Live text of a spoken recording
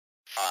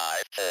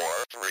5,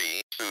 4,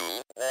 3,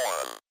 2, 1.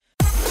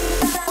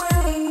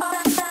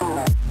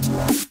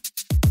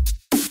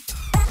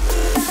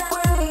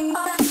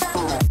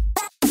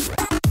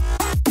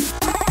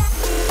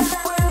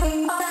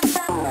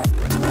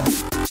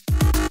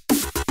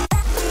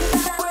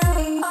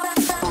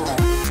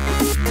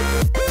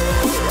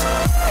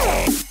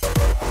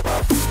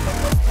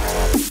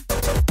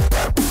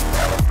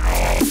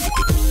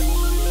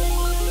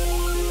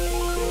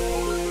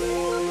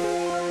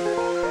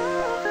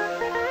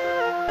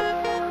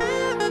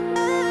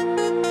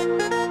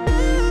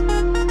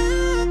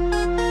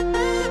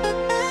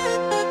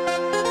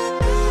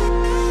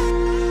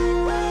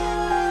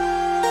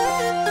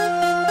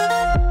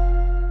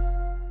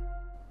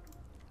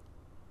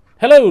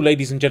 Hello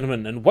ladies and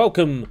gentlemen, and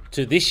welcome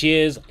to this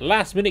year's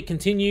Last Minute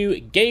Continue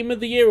Game of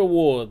the Year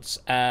Awards.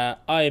 I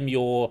am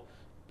your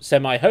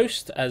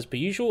semi-host, as per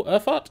usual,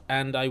 Urfart,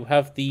 and I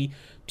have the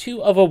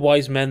two other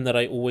wise men that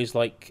I always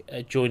like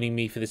joining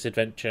me for this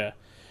adventure.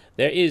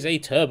 There is a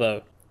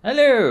Turbo.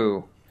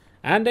 Hello!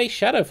 And a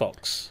Shadow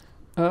Fox.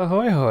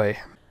 Ahoy hoy.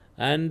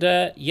 And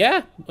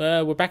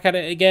we're back at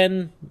it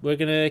again. We're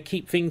going to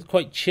keep things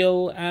quite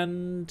chill,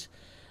 and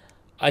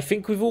I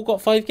think we've all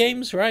got 5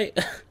 games, right?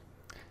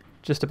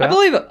 Just about. I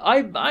believe it.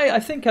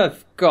 I think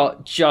I've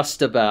got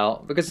just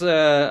about, because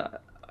I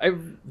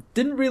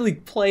didn't really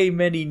play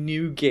many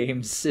new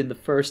games in the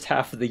first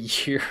half of the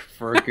year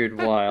for a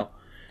good while.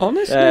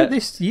 Honestly,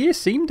 this year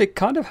seemed to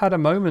kind of had a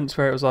moments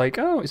where it was like,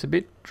 oh, it's a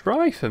bit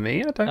dry for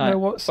me. I don't know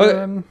what's...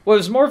 Well, it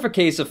was more of a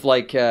case of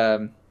like,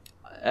 on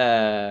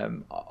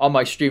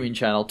my streaming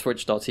channel,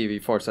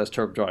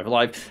 twitch.tv/TurboDrive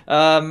Live,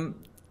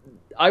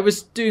 I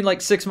was doing like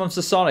 6 months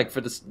of Sonic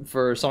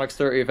for Sonic's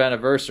 30th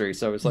anniversary,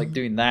 so I was like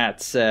doing that.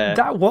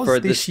 That was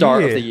for the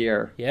start of the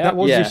year. Yeah, that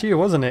was this year,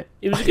 wasn't it?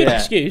 It was a good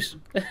excuse.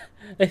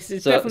 It's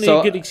definitely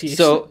a good excuse.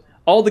 So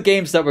all the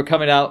games that were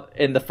coming out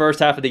in the first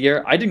half of the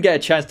year, I didn't get a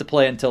chance to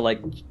play until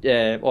like,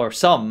 or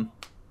some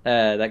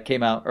that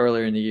came out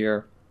earlier in the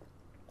year,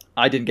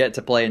 I didn't get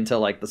to play until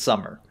like the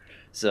summer.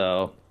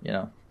 So,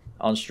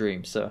 on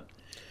stream. So,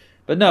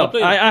 but no,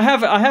 I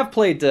have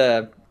played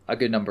a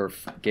good number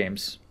of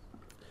games.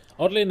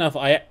 Oddly enough,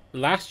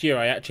 last year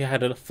I actually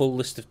had a full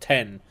list of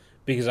 10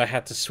 because I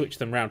had to switch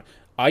them around.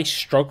 I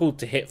struggled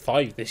to hit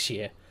 5 this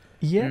year.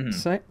 Yeah,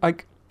 so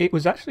it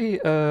was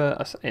actually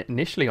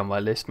initially on my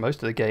list.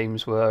 Most of the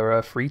games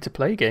were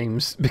free-to-play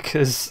games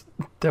because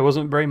there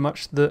wasn't very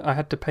much that I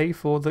had to pay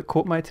for that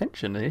caught my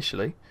attention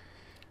initially.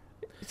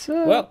 It's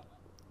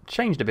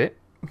changed a bit.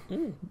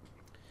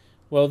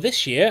 Well,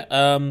 this year,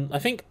 I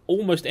think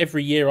almost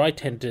every year I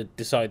tend to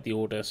decide the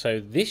order. So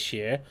this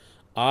year,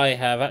 I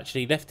have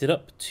actually left it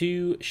up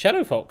to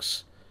Shadow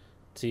Fox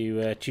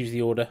to choose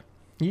the order.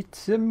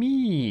 It's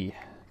me,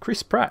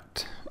 Chris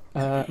Pratt,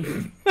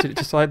 to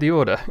decide the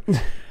order.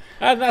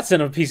 And that's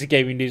another piece of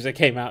gaming news that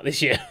came out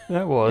this year.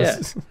 That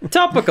was. Yeah.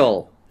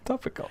 Topical.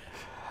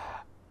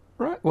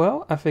 Right,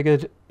 well, I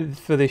figured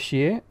for this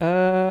year,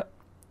 we're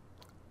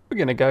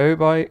going to go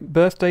by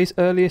birthdays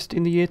earliest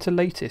in the year to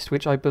latest,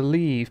 which I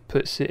believe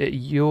puts it at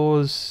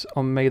yours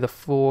on May the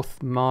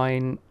 4th,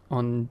 mine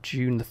on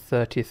June the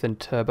 30th, and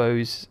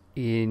Turbo's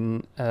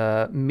in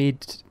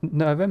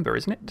mid-November,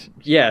 isn't it?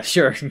 Yeah,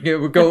 sure.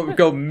 We'll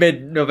go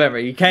mid-November.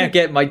 You can't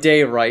get my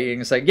day right.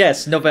 And it's like,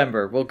 yes,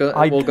 November. We'll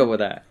go with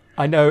that.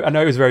 I know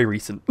it was very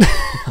recent.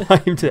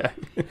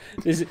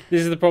 This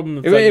is the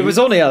problem. It was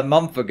only a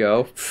month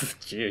ago.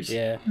 Jeez.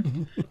 Yeah.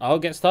 I'll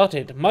get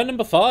started. My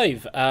number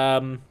 5,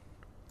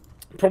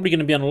 probably going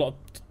to be on a lot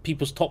of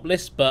people's top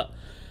list, but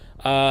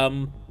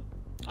I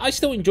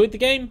still enjoyed the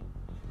game,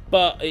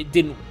 but it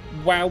didn't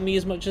wow me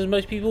as much as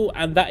most people,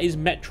 and that is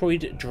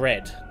Metroid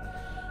Dread.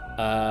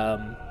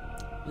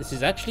 This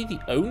is actually the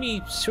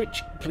only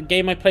Switch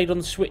game I played on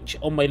the Switch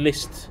on my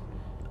list,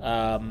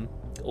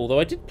 although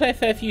I did play a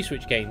fair few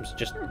Switch games,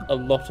 just a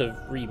lot of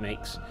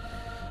remakes.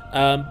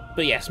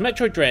 But yes,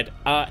 Metroid Dread,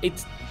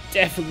 it's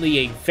definitely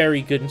a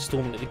very good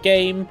installment of the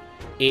game.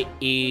 It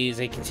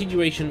is a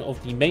continuation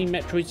of the main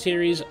Metroid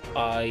series.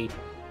 I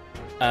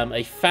am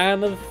a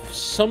fan of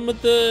some of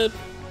the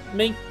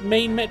main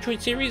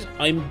Metroid series.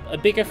 I'm a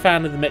bigger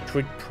fan of the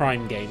Metroid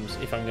Prime games,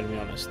 if I'm going to be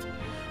honest.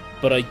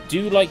 But I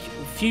do like...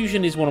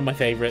 Fusion is one of my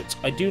favourites.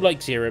 I do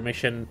like Zero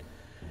Mission.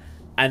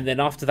 And then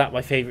after that,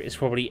 my favourite is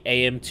probably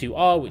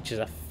AM2R, which is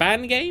a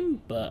fan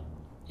game. But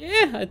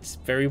yeah, it's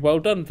very well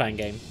done fan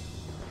game.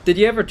 Did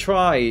you ever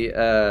try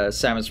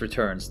Samus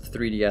Returns, the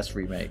 3DS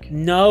remake?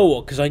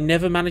 No, because I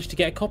never managed to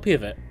get a copy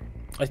of it.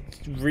 I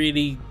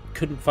really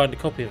couldn't find a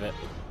copy of it.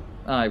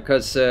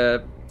 Because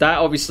that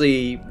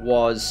obviously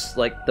was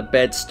like the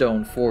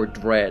bedstone for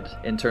Dread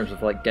in terms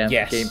of like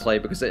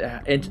gameplay, because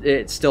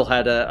it still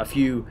had a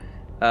few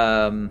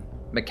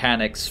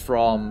mechanics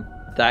from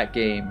that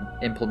game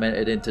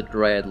implemented into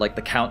Dread, like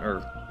the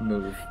counter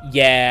move.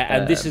 Yeah,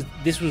 and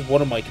this was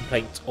one of my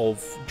complaints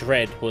of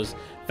Dread, was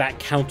that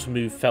counter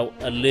move felt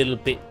a little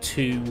bit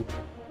too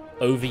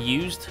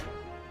overused.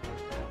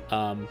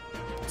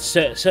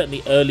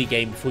 Certainly early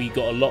game, before you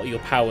got a lot of your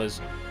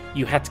powers,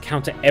 you had to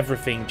counter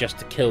everything just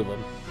to kill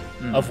them.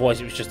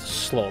 Otherwise it was just a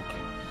slog.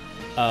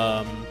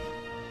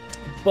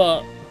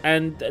 My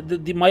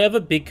other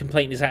big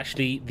complaint is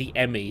actually the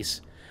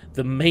Emmys.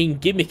 The main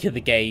gimmick of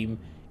the game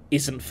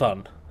isn't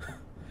fun.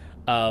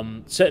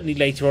 Certainly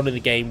later on in the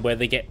game, where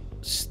they get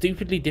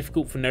stupidly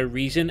difficult for no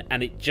reason,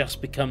 and it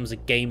just becomes a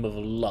game of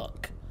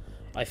luck.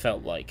 I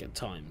felt like at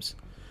times.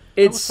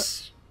 I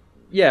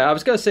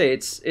was gonna say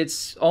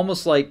it's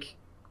almost like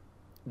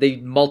they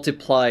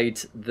multiplied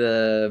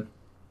the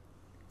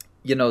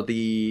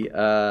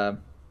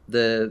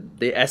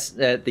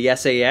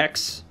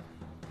SAX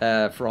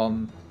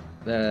from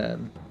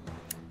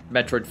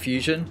Metroid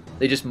Fusion.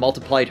 They just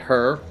multiplied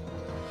her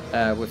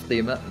with the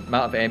amount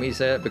of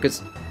Emmys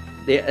because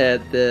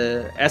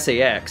the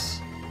SAX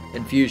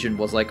in Fusion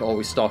was like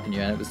always stalking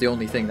you, and it was the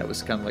only thing that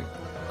was kind of like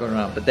going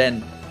around. But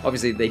then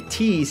obviously they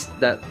teased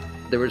that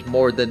there was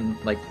more than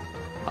like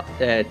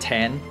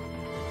 10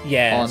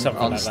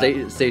 on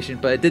station,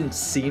 but it didn't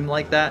seem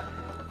like that.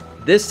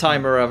 This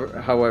time,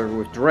 however,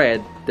 with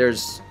Dread,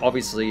 there's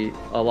obviously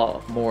a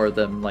lot more of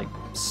them, like,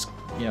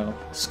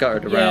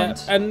 scattered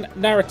around. Yeah, and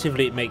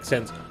narratively it makes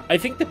sense. I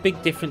think the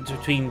big difference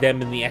between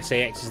them and the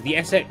SAX is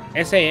the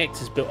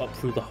SAX is built up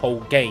through the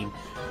whole game,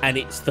 and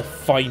it's the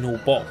final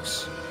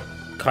boss,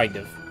 kind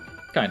of.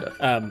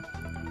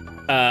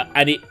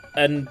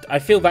 And I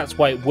feel that's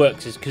why it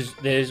works, is because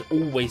there's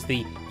always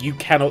you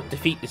cannot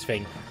defeat this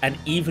thing, and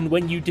even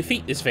when you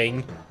defeat this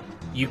thing,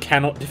 you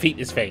cannot defeat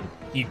this thing.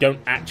 You don't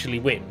actually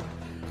win.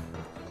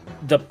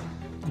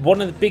 One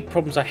of the big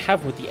problems I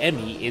have with the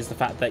Emmy is the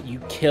fact that you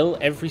kill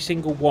every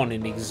single one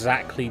in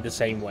exactly the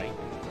same way.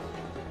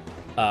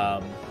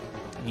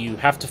 You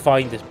have to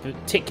find this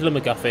particular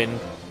MacGuffin.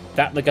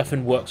 That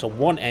MacGuffin works on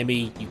one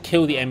Emmy. You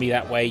kill the Emmy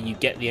that way, you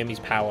get the Emmy's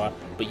power,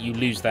 but you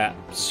lose that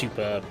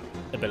super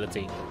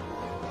ability.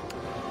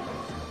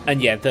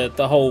 And yeah,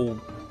 the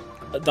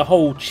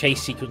whole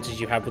chase sequences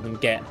you have with them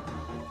get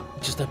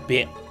just a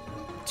bit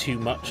too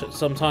much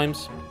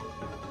sometimes.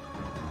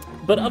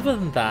 But other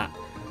than that,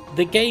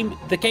 the game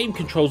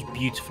controls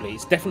beautifully.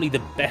 It's definitely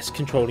the best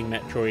controlling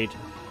Metroid.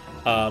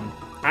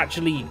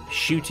 Actually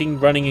shooting,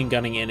 running and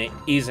gunning in it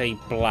is a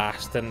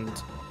blast, and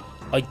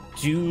I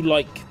do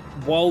like,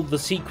 while the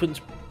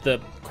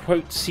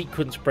quote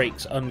sequence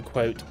breaks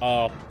unquote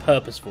are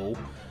purposeful,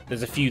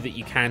 there's a few that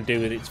you can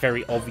do, and it's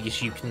very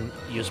obvious you're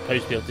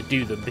supposed to be able to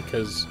do them,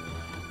 because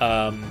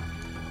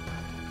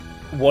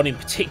one in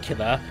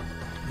particular,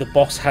 the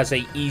boss has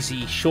a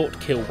easy short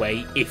kill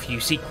way if you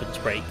sequence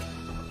break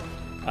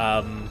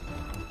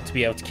to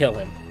be able to kill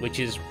him, which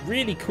is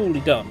really coolly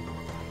done.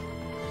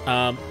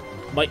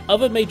 My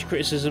other major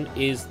criticism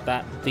is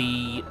that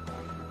the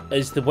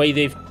way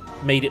they've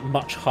made it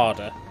much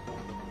harder.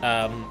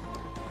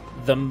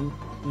 The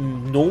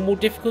normal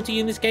difficulty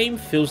in this game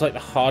feels like the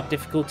hard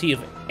difficulty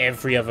of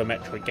every other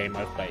Metroid game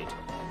I've played.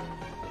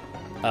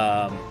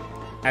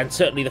 And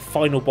certainly the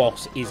final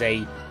boss is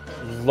a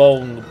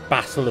long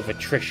battle of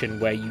attrition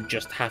where you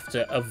just have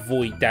to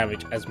avoid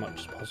damage as much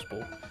as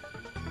possible.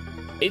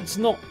 It's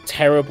not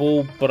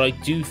terrible, but I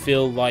do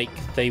feel like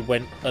they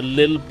went a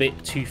little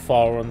bit too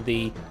far on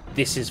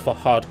this is for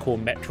hardcore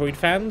Metroid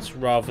fans,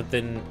 rather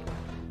than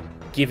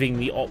giving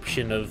the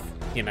option of,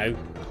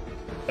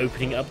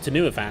 opening it up to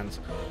newer fans.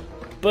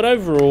 But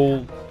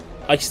overall,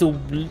 I still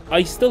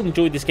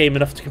enjoyed this game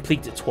enough to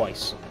complete it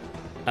twice.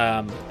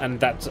 And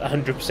that's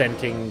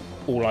 100%ing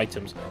all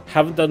items.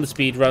 Haven't done the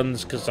speed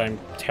runs because I'm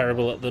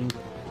terrible at them.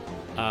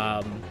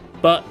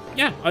 But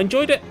yeah, I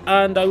enjoyed it,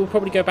 and I will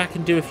probably go back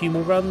and do a few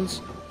more runs.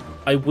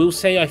 I will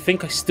say I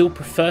think I still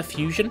prefer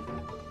Fusion,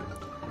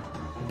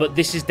 but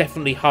this is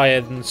definitely higher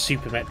than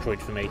Super Metroid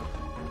for me.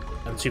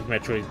 And Super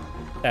Metroid,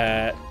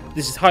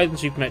 this is higher than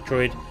Super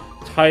Metroid.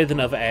 It's higher than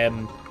Other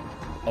M,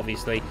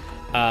 obviously.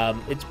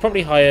 It's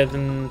probably higher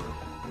than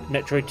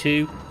Metroid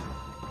 2,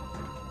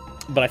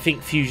 but I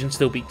think Fusion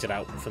still beats it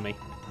out for me.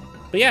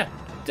 But yeah,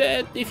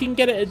 if you can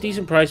get it at a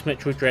decent price,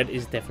 Metroid Dread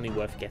is definitely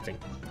worth getting.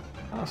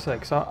 I'll say,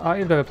 because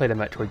I've never played a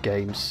Metroid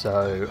game,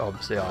 so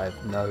obviously I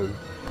have no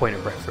point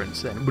of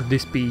reference then. Would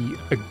this be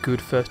a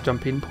good first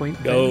jump-in point?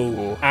 No,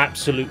 or?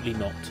 Absolutely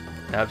not.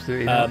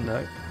 Absolutely not,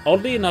 no.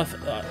 Oddly enough,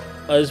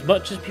 as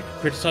much as people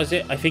criticise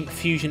it, I think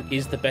Fusion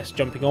is the best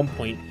jumping-on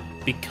point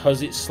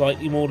because it's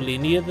slightly more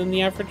linear than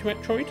the average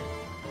Metroid,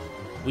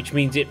 which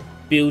means it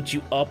builds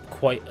you up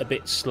quite a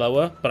bit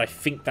slower, but I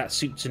think that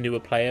suits a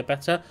newer player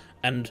better,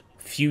 and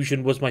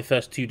Fusion was my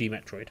first 2D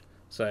Metroid,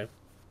 so...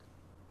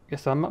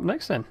 Guess I'm up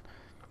next then.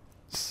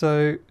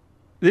 So,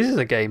 this is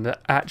a game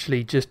that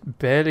actually just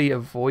barely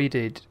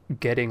avoided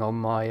getting on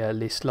my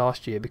list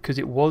last year because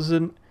it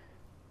wasn't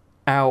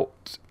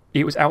out.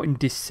 It was out in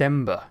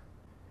December.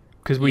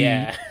 Because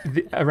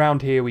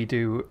around here we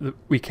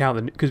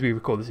count because we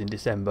record this in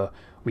December,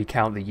 we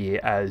count the year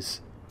as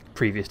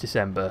previous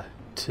December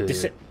to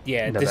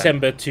November.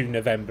 December to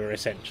November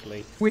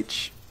essentially.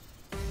 Which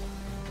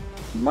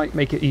might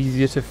make it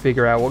easier to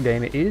figure out what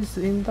game it is,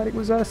 in that it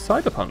was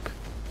Cyberpunk.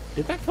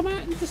 Did that come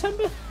out in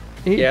December?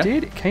 It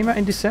did. It came out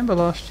in December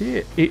last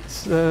year.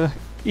 It's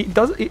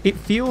it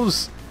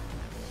feels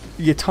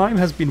your time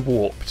has been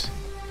warped.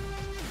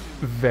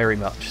 Very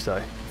much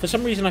so. For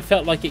some reason, I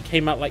felt like it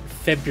came out like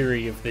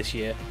February of this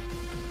year.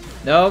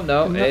 No,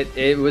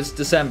 it was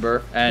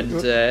December, and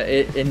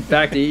in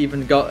fact, it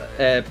even got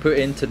put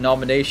into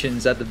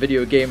nominations at the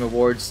Video Game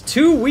Awards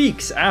 2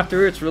 weeks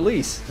after its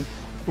release.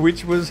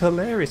 Which was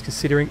hilarious,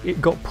 considering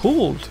it got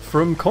pulled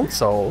from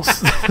consoles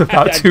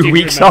about I 2 do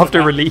weeks remember after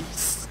that.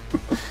 release.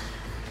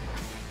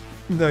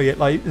 No, yeah,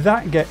 like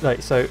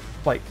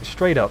that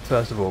straight up.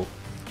 First of all,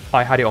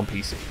 I had it on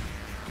PC,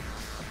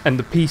 and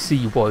the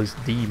PC was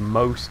the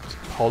most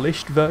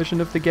polished version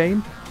of the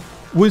game.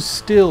 Was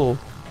still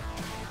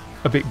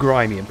a bit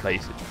grimy in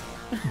places.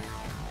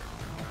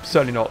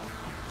 Certainly not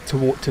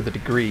to the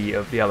degree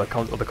of the other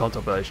the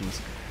console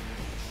versions.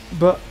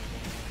 But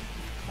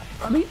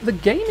I mean, the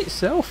game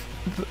itself,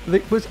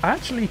 it was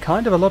actually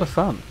kind of a lot of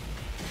fun.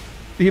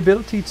 The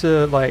ability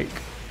to like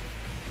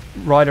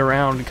ride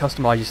around and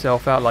customize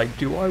yourself out. Like,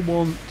 do I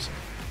want?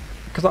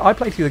 Because I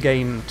played through the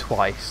game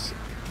twice,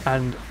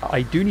 and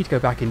I do need to go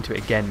back into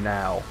it again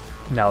now.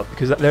 Now,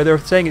 because they're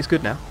saying it's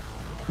good now.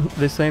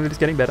 They're saying that it's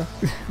getting better.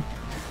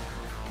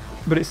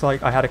 But it's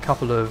like I had a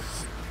couple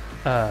of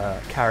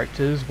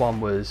characters.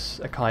 One was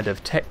a kind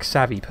of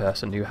tech-savvy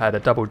person who had a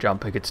double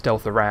jump and could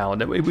stealth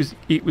around.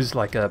 It was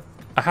like a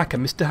hacker,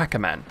 Mr.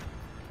 Hackerman.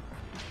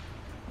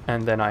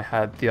 And then I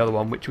had the other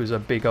one, which was a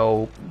big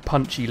old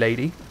punchy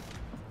lady,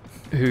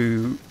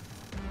 who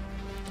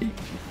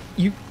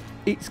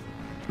it's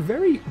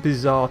very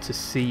bizarre to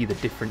see the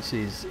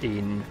differences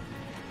in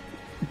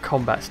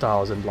combat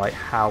styles and like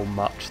how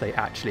much they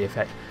actually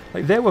affect.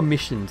 Like, there were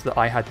missions that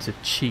I had to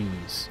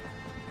cheese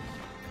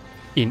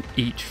in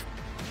each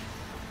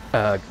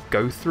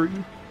go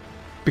through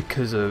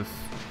because of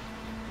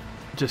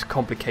just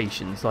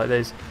complications. Like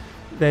there's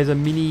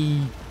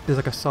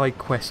like a side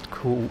quest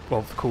called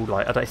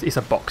it's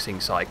a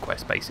boxing side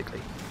quest basically.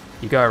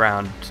 You go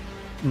around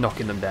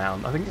knocking them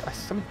down. I think it's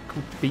something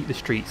called Beat the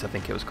Streets. I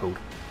think it was called.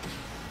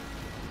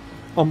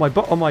 On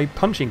my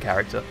punching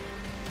character,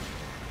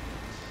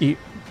 it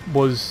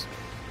was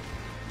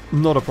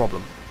not a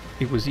problem.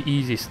 It was the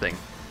easiest thing.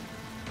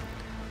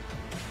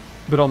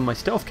 But on my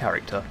stealth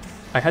character,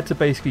 I had to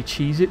basically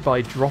cheese it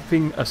by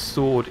dropping a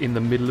sword in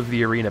the middle of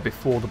the arena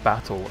before the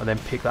battle and then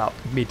pick that up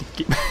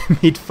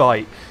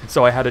mid-fight,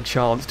 so I had a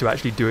chance to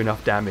actually do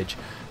enough damage.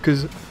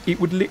 Because it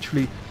would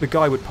literally, the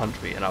guy would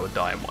punch me and I would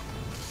die in one.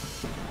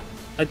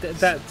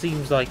 That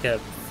seems like a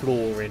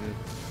flaw in...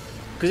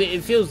 Because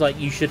it feels like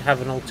you should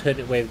have an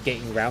alternate way of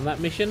getting around that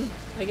mission,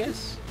 I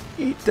guess.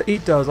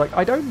 It does. Like,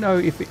 I don't know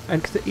if it...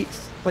 And cause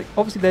it's, like,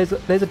 obviously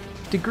there's a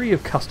degree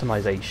of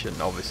customization,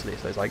 obviously.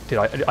 So it's like, did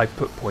I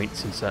put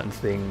points in certain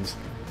things?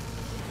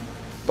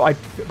 But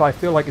I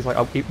feel like it's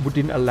like it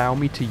didn't allow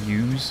me to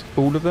use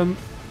all of them,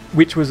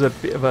 which was a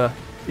bit of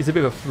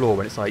a flaw.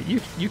 When it's like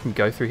you can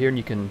go through here and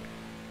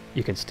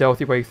you can stealth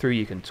your way through,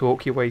 you can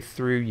talk your way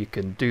through, you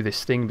can do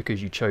this thing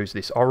because you chose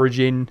this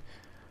origin.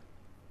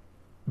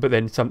 But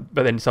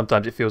then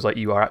sometimes it feels like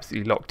you are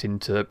absolutely locked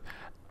into.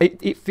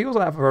 It feels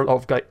like for a lot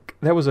of like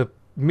there was a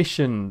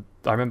mission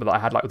I remember that I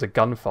had like with a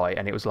gunfight,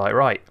 and it was like,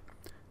 right,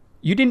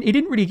 he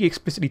didn't really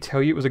explicitly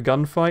tell you it was a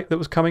gunfight that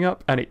was coming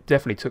up, and it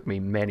definitely took me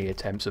many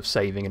attempts of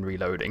saving and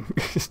reloading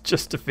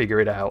just to figure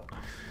it out.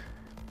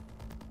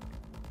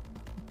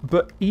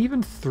 But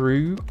even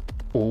through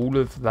all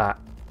of that,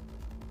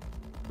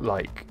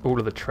 like all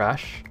of the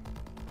trash,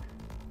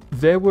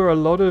 there were a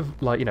lot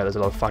of like, there's a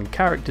lot of fun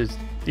characters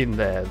in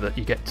there that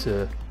you get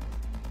to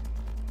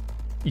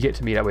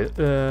meet up with.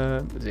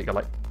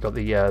 Got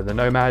the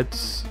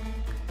nomads.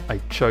 I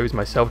chose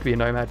myself to be a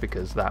nomad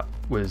because that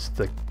was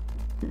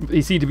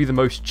it seemed to be the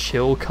most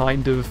chill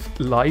kind of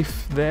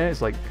life there.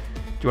 It's like, do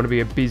you want to be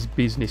a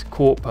business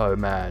corpo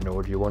man,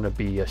 or do you want to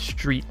be a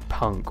street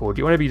punk, or do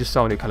you want to be just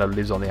someone who kind of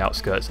lives on the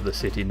outskirts of the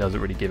city and doesn't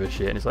really give a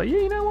shit? And it's like, yeah,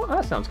 you know what,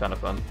 that sounds kind of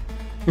fun.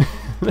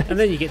 And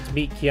then you get to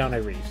meet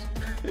Keanu Reeves.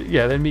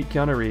 Yeah, then meet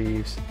Keanu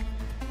Reeves,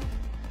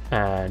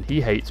 and he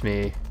hates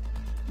me,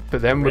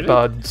 but then Really? we're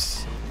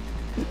buds.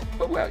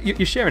 Well,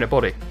 you're sharing a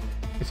body,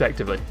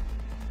 effectively,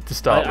 to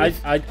start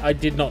with. I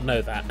did not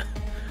know that.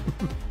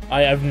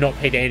 I have not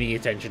paid any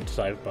attention to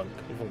Cyberpunk,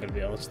 if I'm going to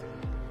be honest.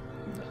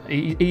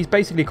 He's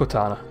basically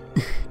Cortana.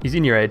 He's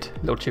in your head,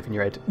 little chip in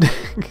your head.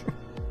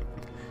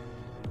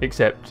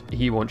 Except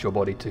he wants your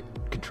body to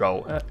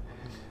control.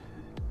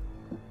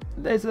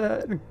 There's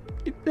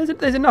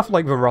enough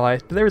like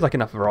variety. There is like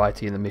enough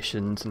variety in the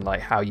missions and like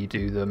how you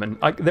do them, and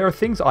there are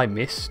things I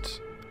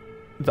missed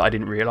that I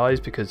didn't realise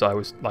because I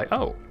was like,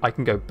 oh, I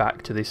can go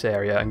back to this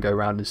area and go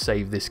around and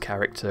save this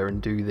character and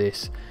do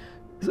this.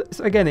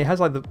 So again, it has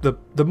like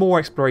the more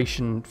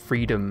exploration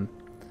freedom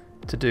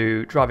to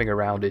do. Driving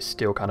around is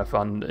still kind of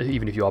fun,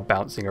 even if you are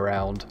bouncing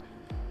around.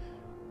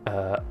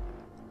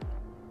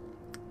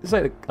 It's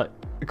like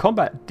the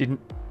combat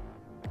didn't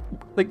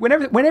like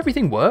when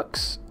everything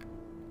works.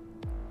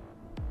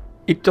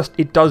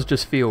 It does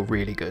just feel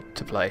really good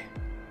to play.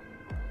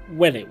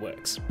 When it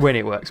works. When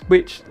it works,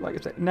 which, like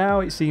I said, now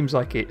it seems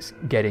like it's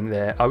getting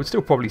there. I would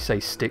still probably say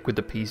stick with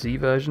the PC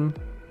version.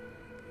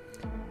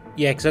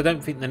 Yeah, because I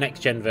don't think the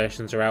next gen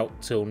versions are out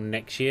till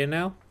next year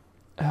now.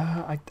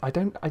 I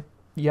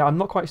Yeah, I'm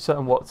not quite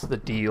certain what's the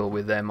deal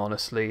with them,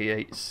 honestly.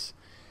 It's.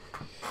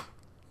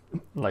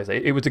 Like I say,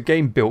 it was a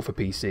game built for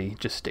PC.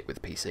 Just stick with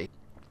PC.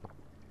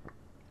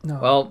 No.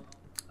 Well,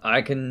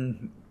 I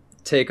can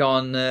take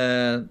on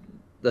the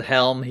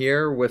helm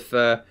here with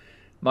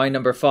my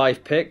number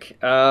 5 pick.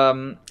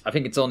 I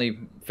think it's only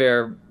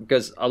fair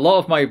because a lot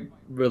of my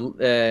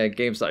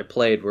games that I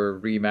played were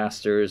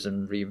remasters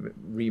and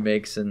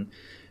remakes and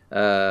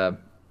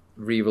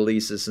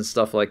re-releases and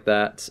stuff like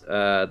that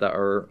that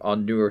are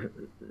on newer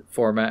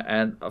format.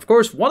 And of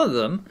course, one of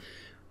them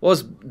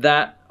was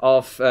that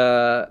of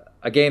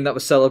a game that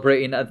was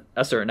celebrating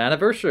a certain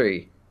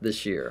anniversary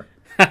this year.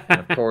 And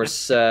of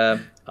course, a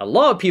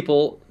lot of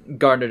people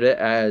garnered it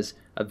as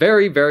a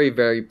very, very,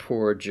 very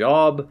poor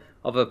job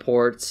of a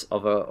port,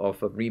 of a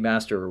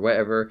remaster or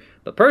whatever.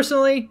 But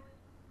personally,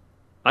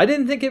 I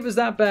didn't think it was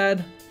that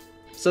bad.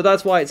 So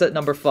that's why it's at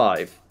number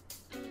 5.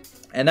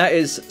 And that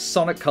is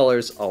Sonic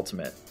Colors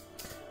Ultimate.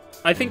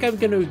 I think I'm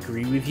going to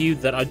agree with you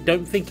that I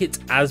don't think it's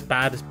as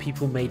bad as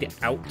people made it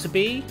out to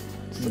be.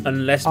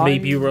 Unless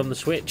maybe you were on the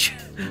Switch.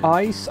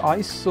 I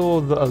saw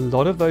that a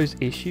lot of those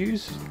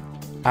issues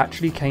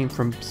actually came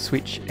from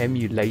Switch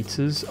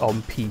emulators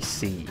on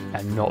PC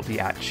and not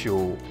the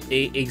actual.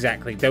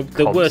 Exactly. There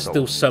were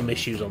still some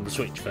issues on the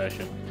Switch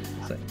version.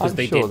 Because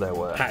they did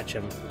patch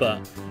them.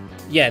 But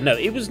yeah, no,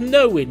 it was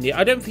nowhere near.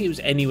 I don't think it was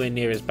anywhere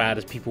near as bad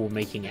as people were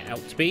making it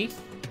out to be.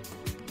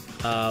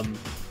 But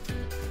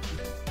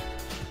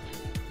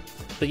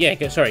yeah,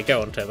 go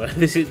on, Trevor.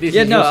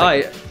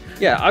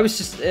 I was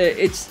just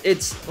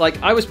it's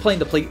like I was playing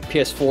the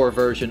PS4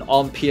 version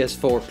on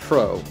PS4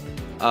 Pro,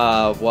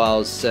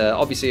 whilst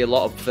obviously a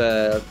lot of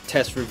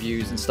test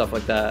reviews and stuff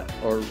like that,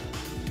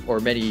 or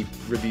many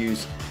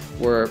reviews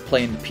were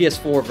playing the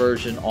PS4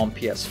 version on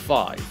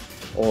PS5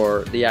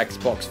 or the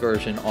Xbox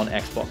version on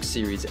Xbox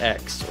Series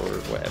X or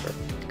whatever.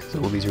 Because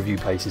all these review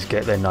places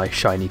get their nice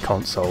shiny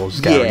consoles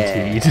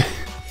guaranteed. Yeah.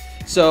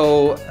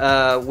 So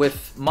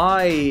with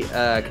my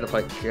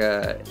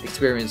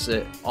experience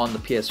on the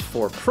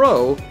PS4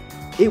 Pro,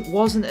 it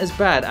wasn't as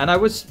bad, and I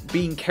was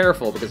being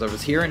careful because I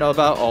was hearing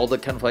about all the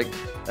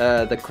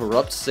the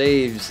corrupt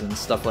saves and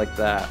stuff like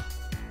that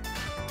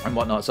and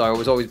whatnot. So I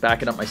was always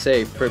backing up my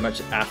save pretty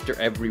much after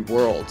every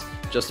world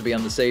just to be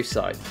on the safe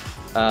side.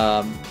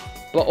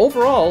 But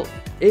overall,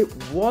 it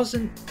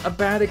wasn't a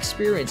bad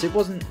experience. It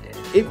was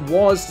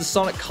the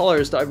Sonic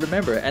Colors that I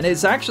remember, and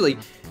it's actually.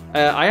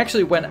 I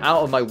actually went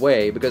out of my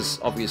way, because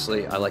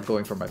obviously I like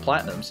going for my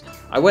platinums,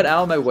 I went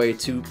out of my way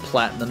to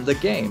platinum the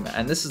game,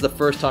 and this is the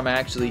first time I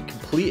actually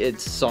completed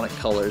Sonic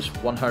Colors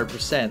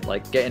 100%,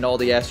 like getting all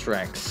the S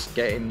ranks,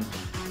 getting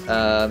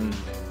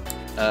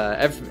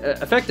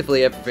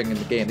effectively everything in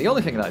the game. The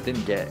only thing that I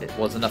didn't get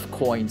was enough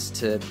coins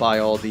to buy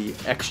all the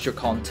extra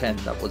content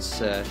that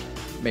was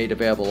made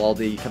available, all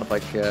the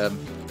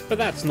But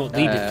that's not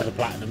needed for the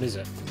platinum, is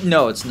it?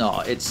 No, it's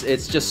not.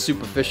 It's just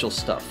superficial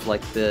stuff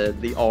like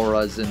the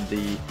auras and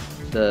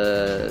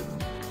the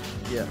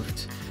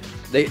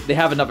They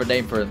have another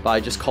name for them, but I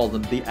just call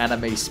them the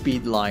anime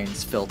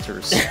speedlines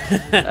filters.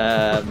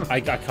 I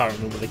can't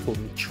remember what they call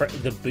them.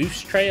 The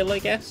boost trail, I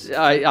guess.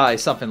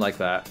 Something like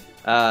that.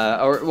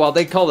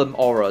 They call them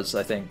auras,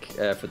 I think,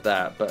 for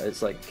that. But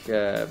it's like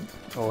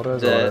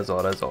auras.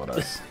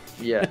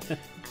 Yeah,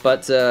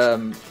 but.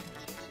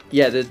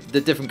 Yeah, the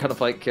different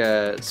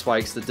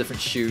spikes, the different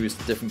shoes,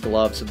 the different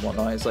gloves and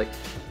whatnot. It's like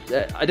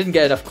I didn't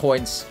get enough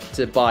coins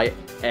to buy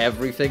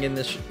everything in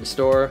this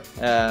store,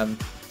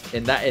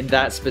 in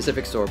that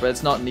specific store. But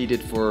it's not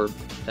needed for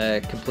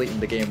completing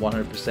the game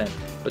 100%.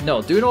 But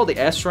no, doing all the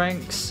S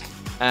ranks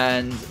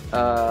and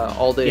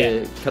all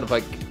the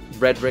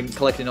red ring,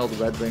 collecting all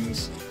the red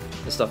rings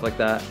and stuff like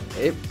that.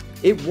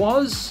 It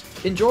was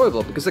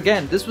enjoyable because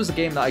again, this was a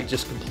game that I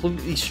just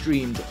completely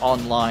streamed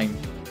online.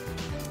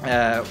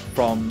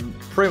 From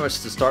pretty much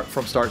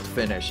from start to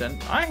finish,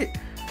 and I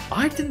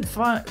didn't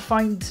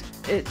find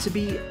it to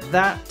be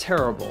that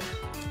terrible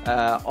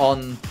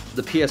on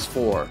the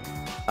PS4.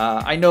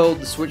 I know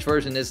the Switch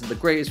version isn't the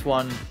greatest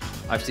one.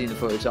 I've seen the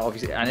footage,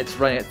 obviously, and it's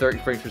running at 30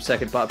 frames per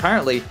second. But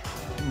apparently,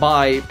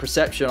 my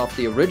perception of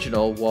the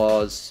original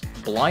was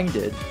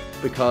blinded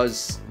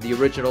because the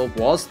original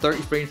was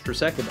 30 frames per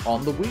second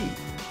on the Wii.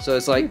 So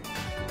it's like,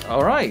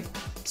 all right.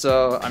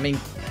 So I mean.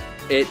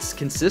 It's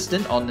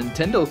consistent on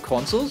Nintendo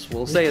consoles,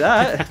 we'll say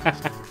that.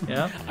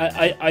 Yeah.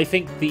 I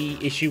think the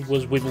issue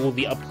was with all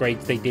the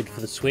upgrades they did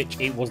for the Switch,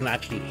 it wasn't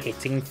actually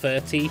hitting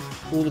 30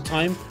 all the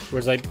time.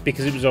 Whereas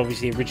because it was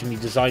obviously originally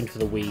designed for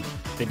the Wii,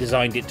 they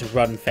designed it to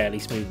run fairly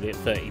smoothly at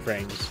 30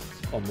 frames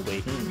on the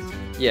Wii.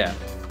 Yeah.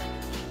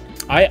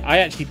 I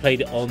actually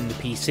played it on the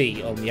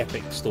PC, on the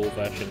Epic Store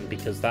version,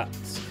 because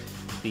that's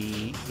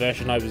the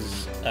version I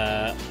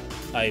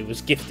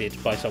was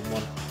gifted by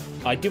someone.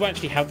 I do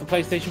actually have the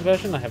PlayStation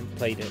version. I haven't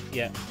played it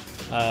yet,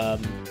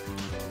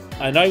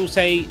 and I will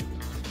say,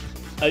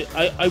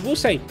 I will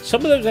say,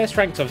 some of those S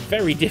ranks are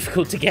very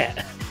difficult to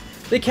get.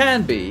 They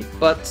can be,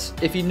 but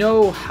if you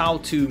know how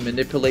to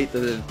manipulate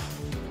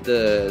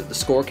the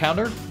score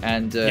counter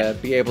and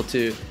be able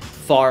to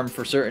farm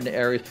for certain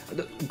areas.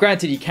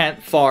 Granted, you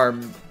can't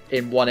farm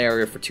in one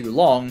area for too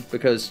long,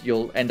 because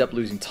you'll end up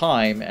losing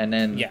time, and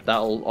then Yeah.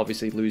 that'll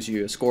obviously lose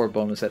you a score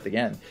bonus at the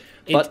end.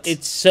 But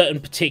It's certain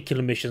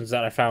particular missions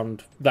that I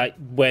found that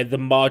where the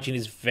margin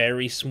is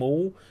very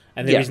small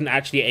and there Yeah. isn't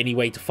actually any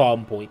way to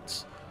farm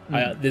points.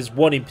 There's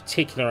one in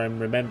particular I'm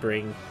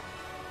remembering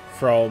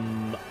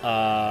from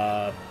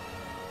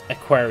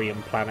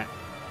Aquarium Planet.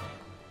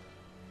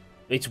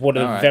 It's one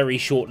of the Alright. very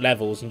short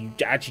levels, and you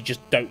actually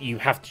just don't. You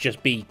have to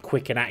just be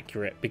quick and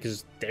accurate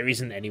because there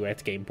isn't anywhere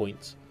to gain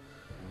points.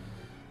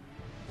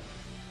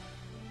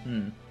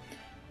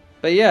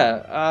 But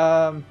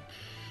yeah,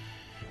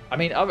 I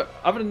mean, other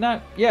than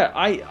that, yeah,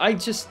 I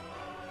just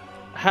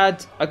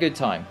had a good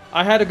time.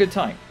 I had a good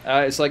time.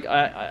 It's like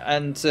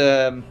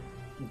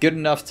good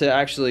enough to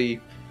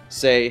actually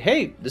say,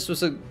 hey, this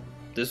was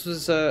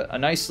a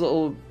nice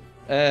little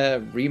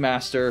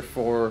remaster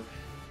for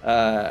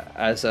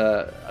as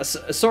a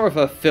sort of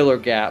a filler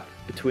gap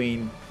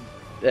between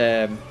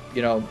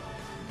you know,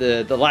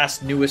 the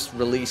last newest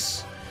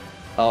release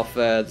of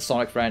the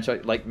Sonic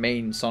franchise, like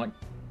main Sonic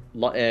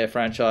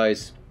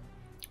franchise,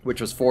 which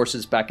was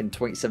Forces back in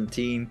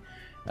 2017,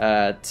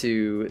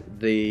 to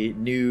the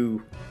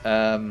new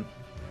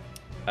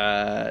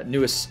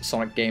newest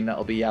Sonic game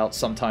that'll be out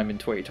sometime in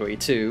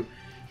 2022.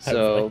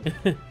 So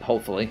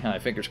hopefully,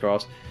 fingers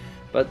crossed.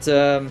 But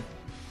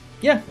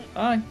yeah,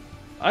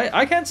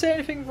 I can't say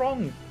anything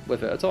wrong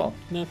with it at all.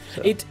 No,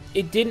 So-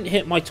 it didn't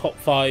hit my top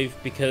 5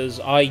 because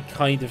I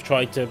kind of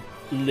tried to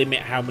limit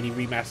how many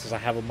remasters I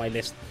have on my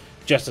list,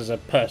 just as a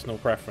personal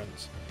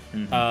preference.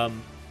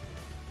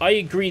 I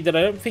agree that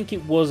I don't think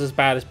it was as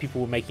bad as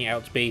people were making it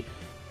out to be.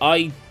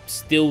 I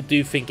still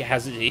do think it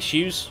has its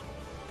issues.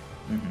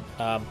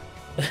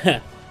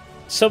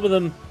 Some of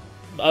them,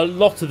 a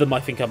lot of them,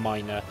 I think are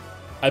minor.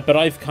 But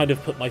I've kind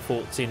of put my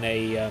thoughts in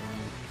a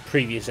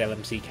previous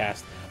LMC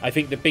cast. I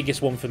think the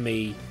biggest one for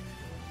me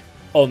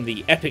on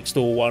the Epic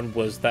Store one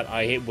was that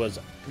I was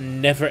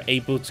never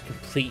able to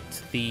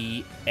complete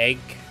the egg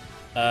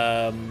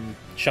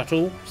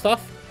shuttle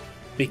stuff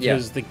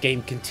because the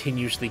game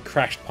continuously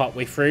crashed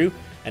partway through,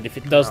 and if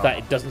it does that,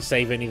 it doesn't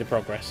save any of the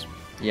progress.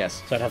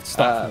 Yes. So I'd have to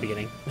start from the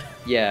beginning.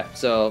 Yeah,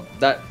 so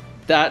that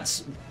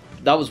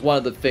was one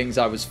of the things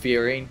I was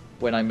fearing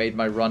when I made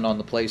my run on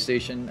the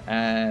PlayStation,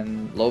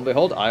 and lo and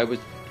behold, I was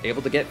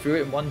able to get through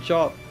it in one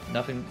shot.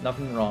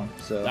 Nothing wrong.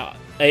 So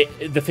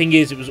The thing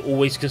is, it was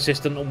always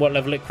consistent on what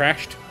level it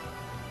crashed.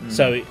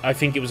 So I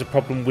think it was a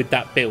problem with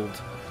that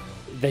build.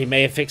 They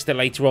may have fixed it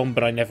later on,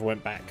 but I never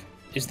went back.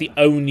 It's the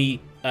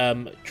only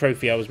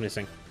trophy I was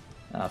missing.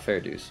 fair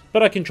dues.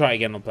 But I can try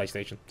again on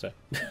PlayStation. So,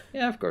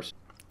 Yeah, of course.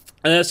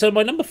 so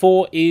my number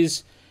 4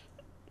 is,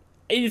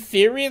 in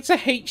theory, it's a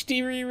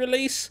HD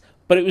re-release,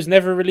 but it was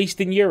never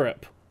released in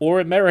Europe or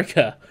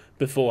America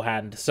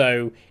beforehand.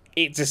 So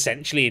it's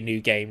essentially a new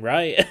game,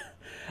 right?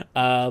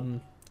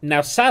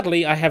 Now,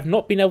 sadly, I have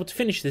not been able to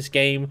finish this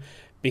game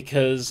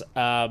because,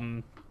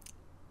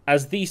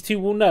 as these two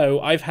will know,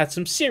 I've had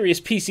some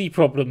serious PC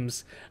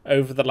problems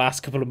over the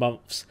last couple of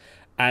months,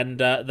 and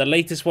the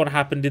latest one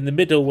happened in the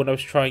middle when I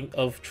was trying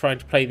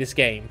to play this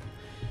game.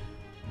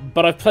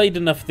 But I've played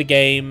enough of the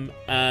game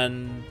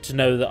and to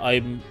know that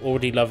I'm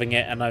already loving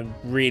it, and I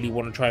really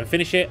want to try and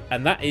finish it,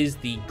 and that is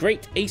the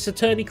Great Ace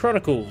Attorney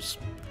Chronicles.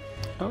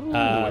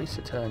 Oh, Ace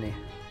Attorney.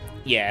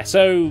 Yeah,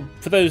 so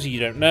for those of you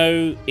who don't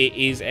know, it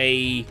is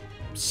a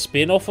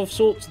spin-off of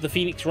sorts of the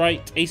Phoenix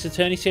Wright Ace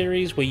Attorney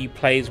series, where you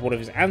play as one of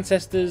his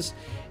ancestors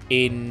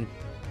in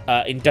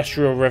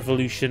Industrial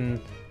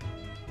Revolution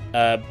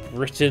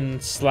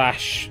Britain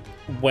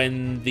 /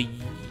 when the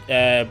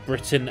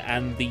Britain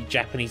and the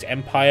Japanese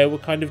Empire were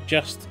kind of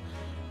just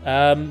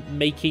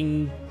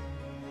making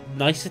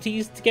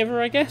niceties together,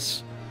 I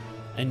guess,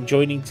 and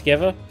joining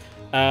together.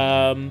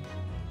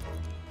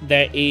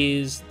 There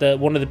is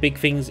one of the big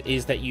things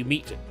is that you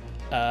meet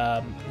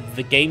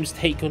the game's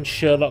take on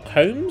Sherlock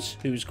Holmes,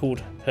 who's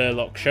called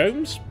Herlock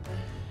Sholmes,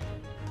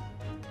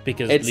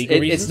 because legal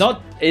reasons.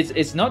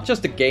 It's not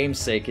just a game's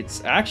sake.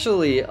 It's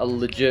actually a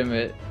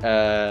legitimate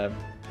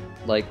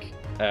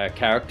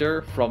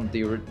character from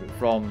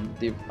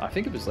the I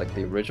think it was like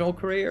the original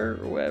creator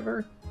or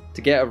whatever,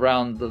 to get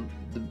around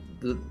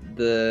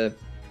the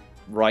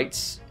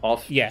rights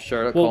of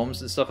Sherlock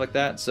Holmes and stuff like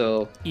that.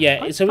 So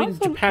in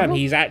Japan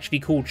he's actually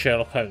called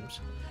Sherlock Holmes.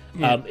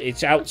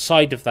 It's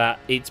outside of that.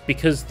 It's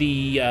because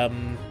the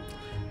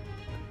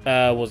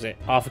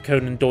Arthur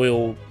Conan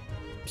Doyle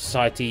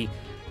Society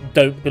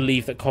don't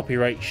believe that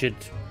copyright should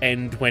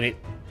end when it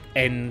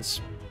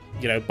ends,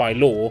 by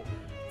law.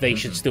 They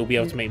should still be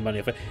able to make money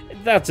off it.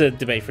 That's a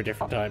debate for a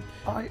different time.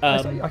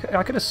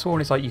 I could have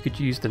sworn it's like you could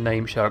use the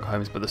name Sherlock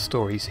Holmes, but the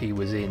stories he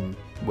was in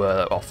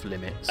were off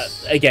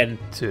limits. Again,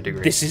 to a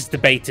degree. This is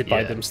debated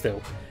by them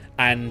still.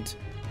 And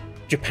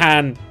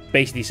Japan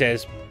basically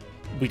says,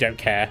 we don't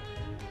care.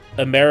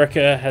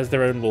 America has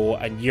their own law,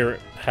 and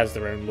Europe has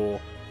their own law,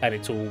 and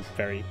it's all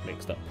very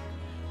mixed up.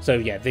 So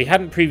yeah, they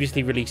hadn't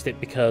previously released it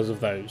because of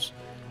those.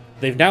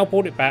 They've now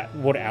brought it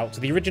out.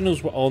 So the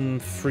originals were on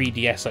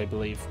 3DS, I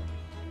believe.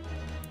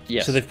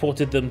 Yes. So they've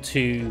ported them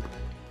to,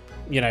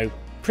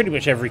 pretty pretty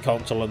much every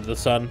console under the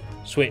sun: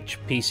 Switch,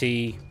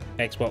 PC,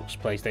 Xbox,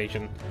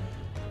 PlayStation.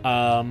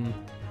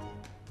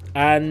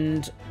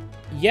 And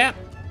yeah,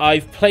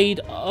 I've played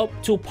up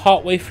till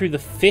partway through the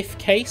 5th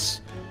case.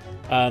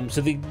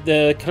 So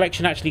the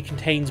collection actually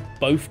contains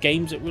both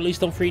games that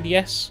released on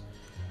 3DS.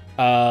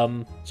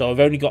 So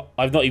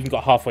I've not even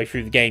got halfway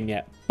through the game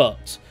yet,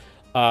 but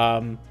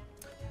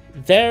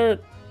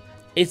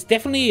it's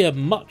definitely a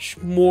much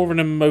more of an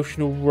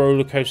emotional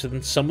roller coaster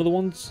than some of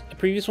the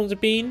previous ones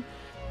have been.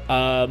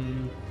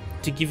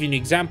 To give you an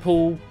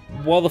example,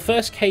 while the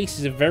first case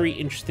is a very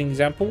interesting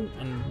example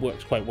and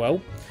works quite well,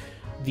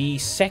 the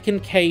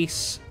second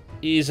case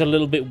is a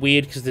little bit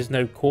weird because there's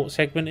no court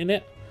segment in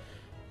it.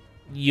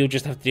 You'll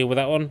just have to deal with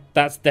that one.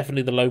 That's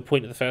definitely the low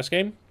point of the first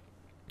game.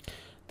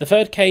 The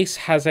third case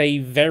has a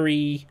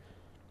very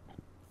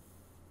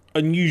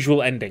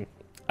unusual ending.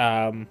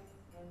 I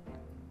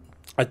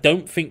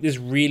don't think there's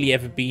really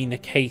ever been a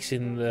case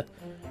in the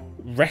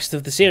rest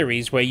of the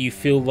series where you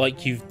feel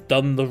like you've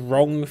done the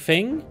wrong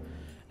thing,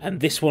 and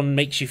this one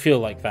makes you feel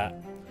like that.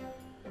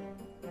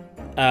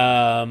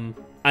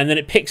 And then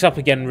it picks up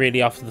again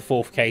really after the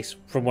 4th case,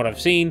 from what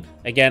I've seen.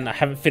 Again, I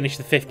haven't finished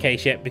the 5th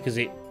case yet because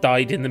it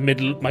died in the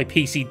middle. My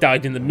PC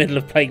died in the middle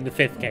of playing the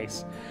 5th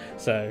case.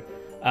 So,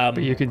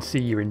 but you can see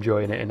you're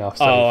enjoying it enough.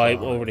 I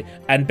already.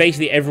 And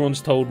basically, everyone's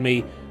told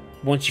me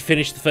once you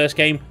finish the first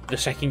game, the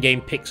second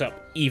game picks up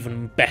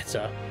even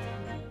better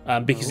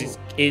because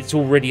it's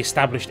already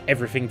established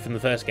everything from the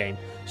first game,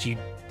 so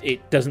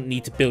it doesn't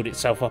need to build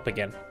itself up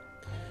again.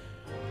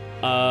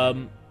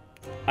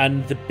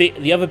 And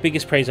the other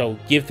biggest praise I'll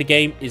give the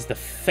game is the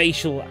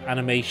facial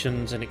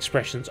animations and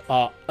expressions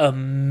are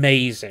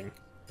amazing.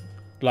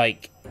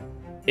 Like,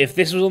 if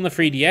this was on the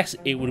 3DS,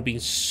 it would have been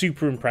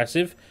super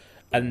impressive,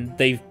 and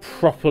they've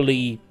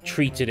properly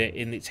treated it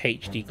in its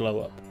HD glow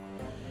up.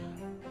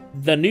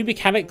 The new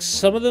mechanics,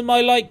 some of them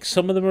I like,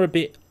 some of them are a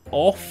bit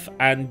off,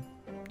 and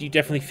you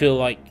definitely feel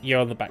like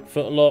you're on the back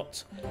foot a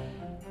lot.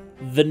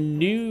 The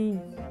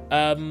new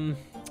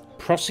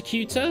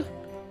prosecutor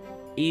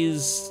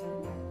is...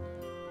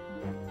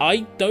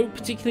 I don't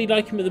particularly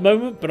like him at the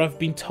moment, but I've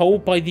been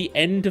told by the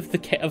end of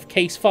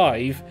Case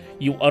 5,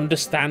 you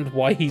understand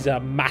why he's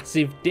a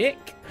massive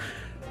dick.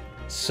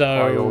 So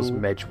Isles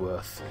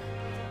Medgeworth.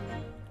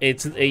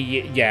 It's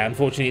yeah,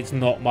 unfortunately, it's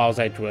not Miles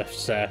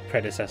Edgeworth's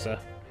predecessor.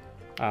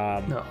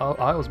 No,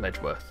 Isles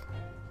Medgeworth.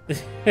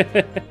 This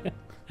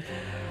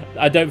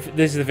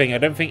is the thing. I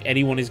don't think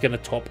anyone is going to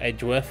top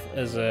Edgeworth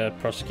as a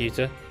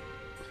prosecutor.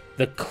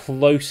 The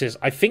closest,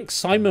 I think,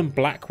 Simon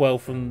Blackwell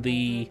from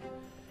the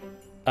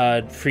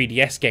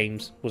 3DS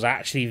games was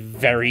actually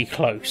very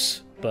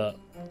close, but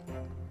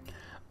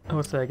I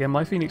will say again,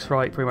 my Phoenix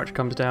Wright pretty much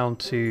comes down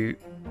to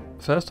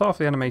first half of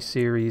the anime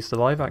series, the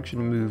live action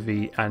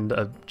movie, and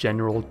a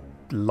general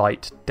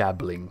light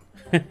dabbling.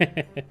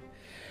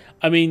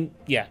 I mean,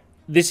 yeah,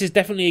 this is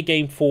definitely a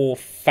game for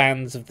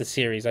fans of the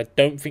series. I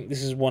don't think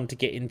this is one to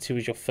get into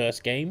as your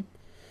first game,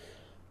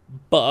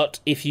 but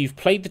if you've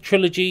played the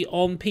trilogy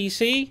on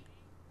PC,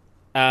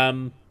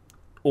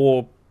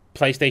 or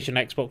PlayStation,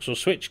 Xbox, or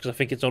Switch, because I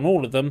think it's on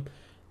all of them,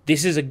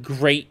 this is a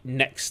great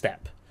next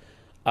step.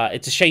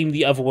 It's a shame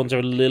the other ones are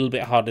a little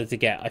bit harder to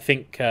get. I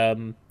think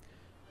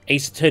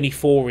Ace Attorney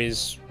 4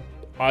 is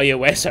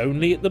iOS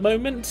only at the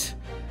moment,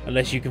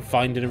 unless you can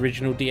find an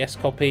original DS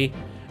copy,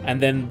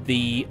 and then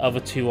the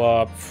other two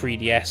are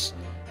 3DS,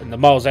 and the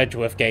Miles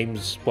Edgeworth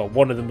games, well,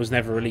 one of them was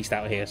never released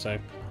out here, so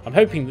I'm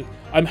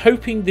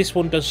hoping this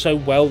one does so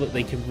well that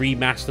they can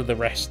remaster the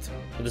rest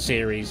of the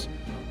series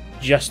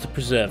just to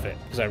preserve it,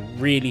 because I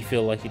really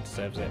feel like it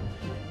deserves it.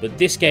 But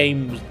this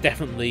game was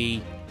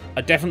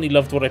I definitely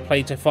loved what I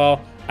played so far,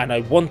 and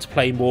I want to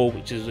play more,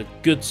 which is a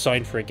good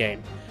sign for a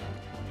game.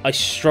 I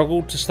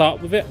struggled to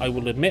start with it, I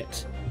will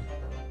admit,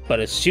 but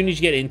as soon as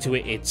you get into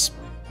it,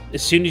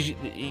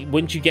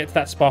 once you get to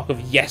that spark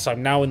of, yes,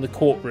 I'm now in the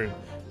courtroom,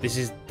 this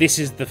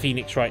is the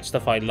Phoenix Wright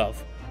stuff I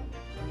love,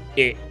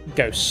 it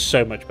goes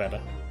so much better.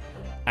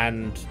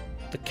 And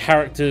the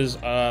characters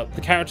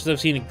I've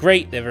seen are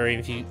great. They're very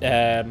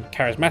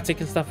charismatic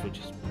and stuff, which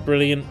is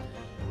brilliant.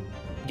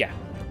 Yeah,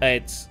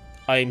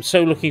 I'm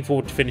so looking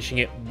forward to finishing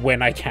it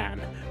when I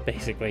can,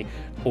 basically.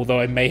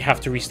 Although I may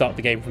have to restart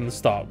the game from the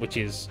start, which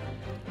is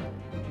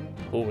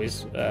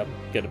always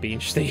going to be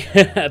interesting.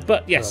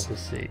 But yes,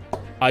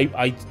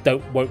 I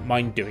won't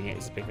mind doing it.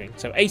 It's a big thing.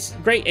 So Ace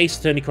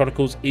Attorney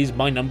Chronicles is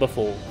my number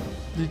 4.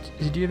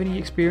 Did you have any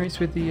experience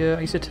with the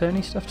Ace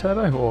Attorney stuff,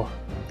 Turbo, or?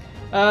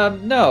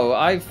 No,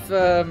 I've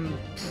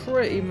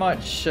pretty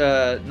much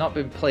not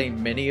been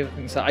playing many of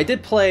things. I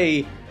did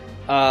play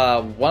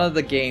one of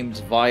the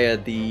games via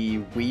the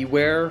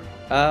WiiWare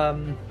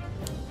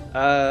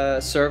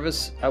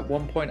service at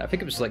one point. I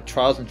think it was like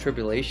Trials and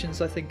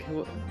Tribulations, I think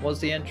was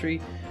the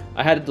entry.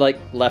 I had like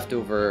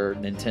leftover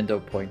Nintendo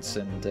points,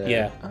 and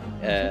that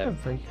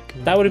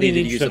would have been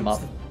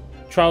interesting.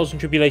 Trials and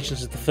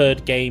Tribulations is the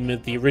 3rd game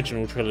of the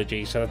original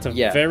trilogy, so that's a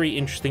very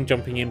interesting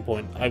jumping in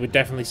point. I would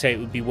definitely say it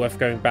would be worth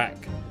going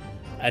back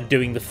and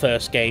doing the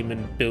first game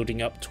and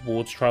building up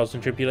towards Trials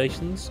and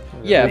Tribulations.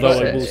 Yeah, Although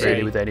but I will Really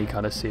say, with any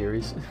kind of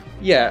series.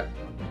 Yeah,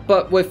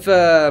 but with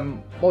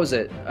what was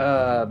it?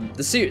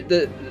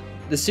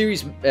 The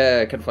series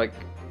kind of like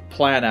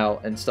plan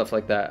out and stuff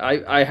like that.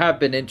 I have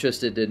been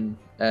interested in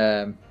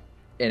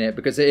it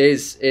because it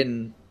is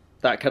in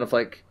that kind of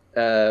like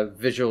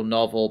visual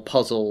novel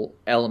puzzle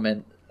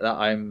element that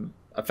I'm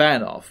a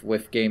fan of,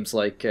 with games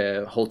like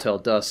Hotel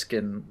Dusk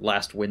and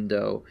Last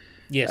Window.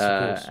 yes,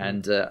 of course.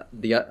 And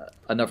the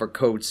another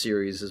Code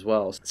series as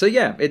well. So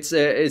yeah, it's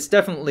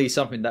definitely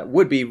something that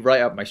would be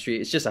right up my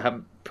street. It's just I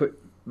haven't put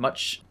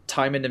much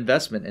time and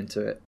investment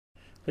into it.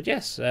 But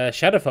yes,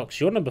 Shadow Fox,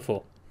 your number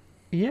 4.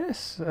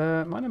 Yes,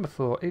 my number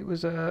 4. It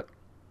was a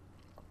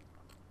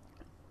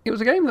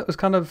game that was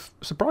kind of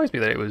surprised me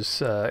that it was.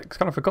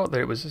 Kind of forgot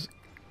that it was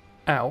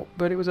out,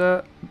 but it was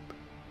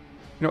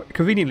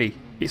conveniently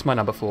it's my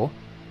number 4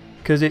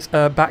 because it's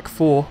Back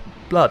 4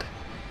 Blood.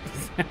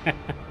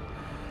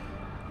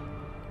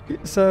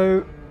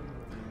 So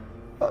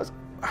I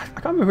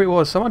can't remember who it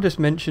was. Someone just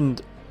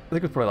mentioned. I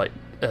think it was probably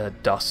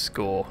like Dusk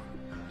or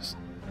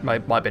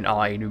might have been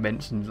Ian who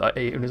mentioned like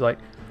it was like,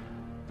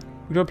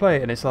 we're gonna play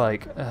it, and it's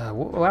like,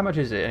 how much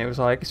is it? And it was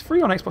like, it's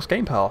free on Xbox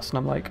Game Pass, and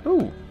I'm like,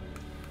 oh,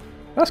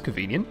 that's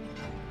convenient.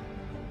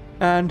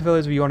 And for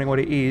those of you wondering what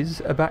it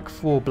is, A Back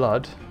 4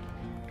 Blood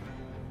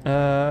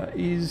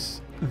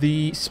is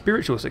the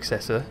spiritual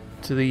successor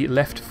to the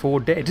Left 4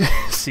 Dead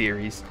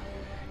series.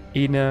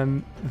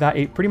 In that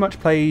it pretty much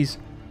plays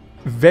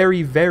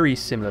very, very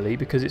similarly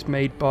because it's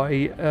made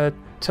by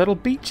Turtle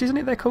Beach, isn't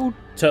it? They're called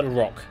Turtle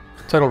Rock.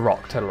 Turtle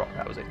Rock.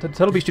 That was it.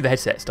 Turtle Beach do the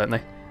headsets, don't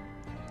they?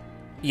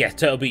 Yeah,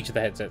 Turtle Beach are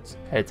the headsets.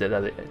 Headset,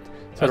 that's it.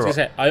 I was going to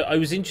say, I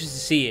was interested to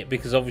see it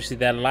because obviously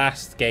their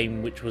last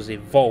game, which was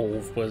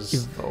Evolve,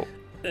 was...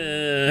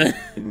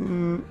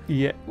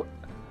 Yeah.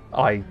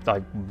 I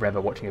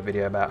remember watching a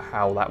video about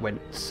how that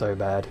went so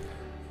bad.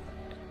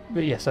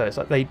 But yeah, so it's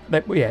like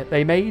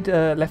they made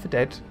Left 4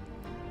 Dead,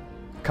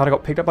 kind of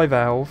got picked up by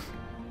Valve,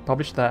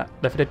 published that,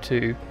 Left 4 Dead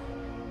 2.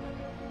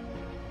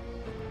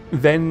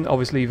 Then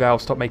obviously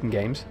Valve stopped making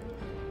games,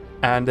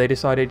 and they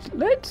decided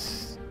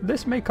let's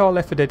make our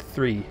Left 4 Dead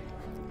 3.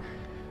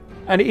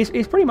 And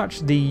it's pretty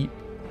much the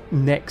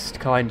next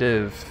kind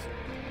of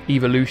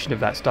evolution of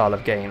that style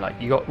of game. Like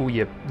you got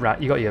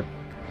your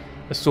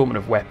assortment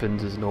of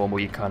weapons as normal.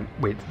 You can't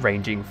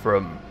ranging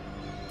from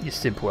your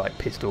simple like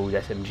pistols,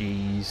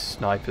 SMGs,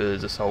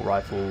 snipers, assault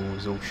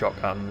rifles, all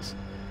shotguns.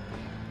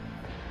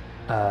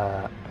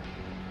 And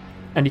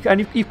you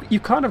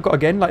kind of got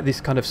again like this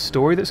kind of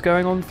story that's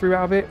going on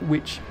throughout it,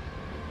 which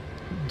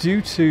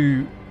due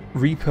to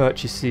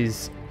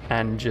repurchases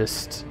and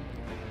just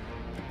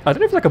I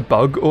don't know if it's like a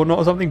bug or not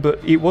or something,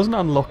 but it wasn't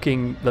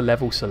unlocking the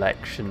level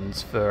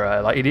selections for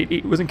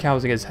it wasn't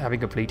counting as having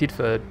completed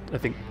for I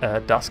think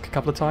Dusk a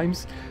couple of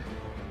times.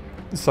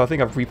 So I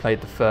think I've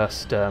replayed the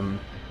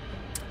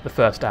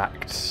first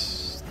act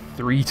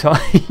 3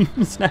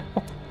 times now.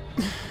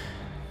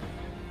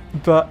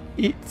 But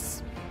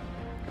it's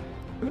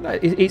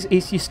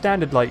your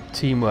standard like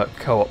teamwork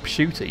co-op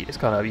shooter. It's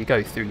kind of you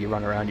go through, you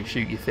run around, you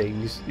shoot your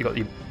things. You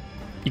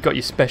got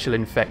your special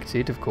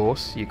infected, of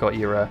course. You got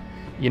your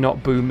you're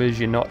not boomers,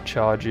 you're not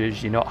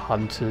chargers, you're not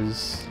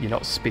hunters, you're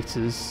not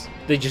spitters.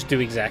 They just do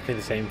exactly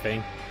the same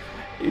thing.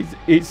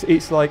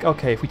 It's like,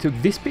 okay, if we took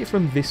this bit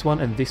from this one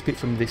and this bit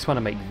from this one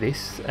and make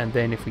this, and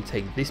then if we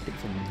take this bit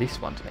from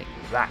this one to make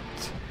that.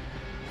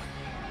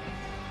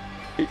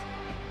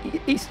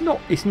 It's not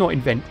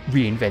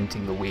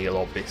reinventing the wheel,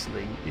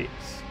 obviously.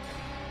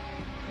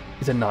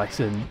 It's a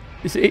nice and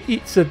it's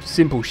a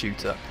simple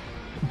shooter,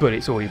 but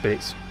it's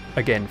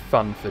again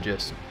fun for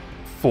just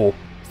four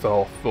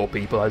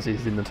people, as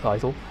is in the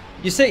title.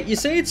 You say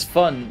it's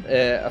fun,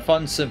 a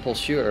fun simple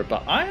shooter,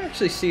 but I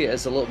actually see it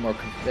as a little more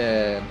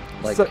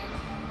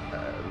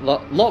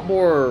lot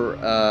more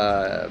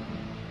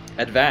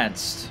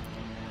advanced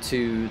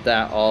to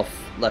that of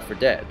Left 4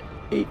 Dead.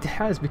 It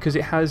has, because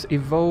it has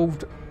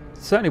evolved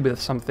certainly with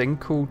something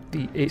called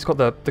it's got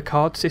the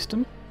card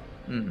system,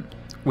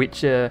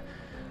 which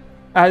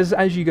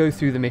as you go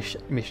through the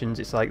missions,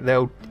 it's like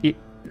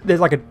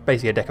there's like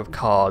basically a deck of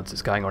cards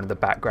that's going on in the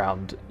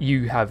background.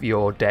 You have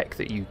your deck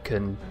that you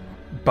can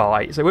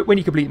buy. So when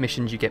you complete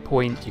missions, you get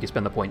points. You can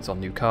spend the points on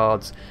new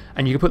cards,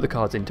 and you can put the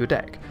cards into a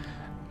deck.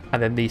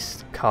 And then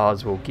these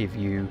cards will give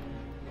you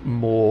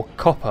more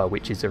copper,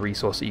 which is a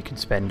resource that you can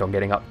spend on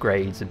getting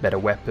upgrades and better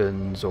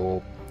weapons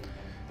or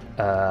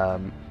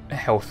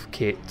health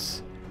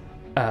kits,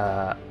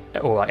 or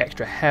like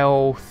extra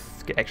health,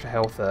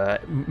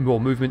 more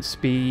movement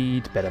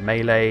speed, better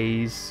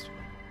melees,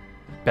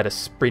 better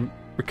sprint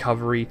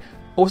recovery.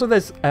 Also,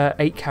 there's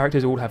 8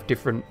 characters all have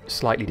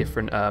slightly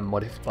different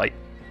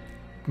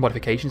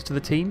modifications to the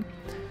team.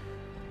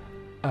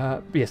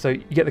 So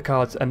you get the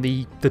cards, and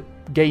the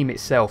game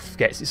itself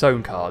gets its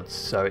own cards.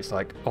 So it's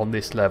like, on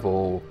this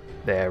level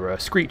there are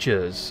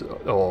screechers,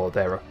 or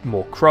there are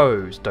more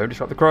crows. Don't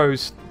disrupt the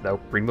crows, they'll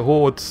bring the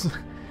hordes.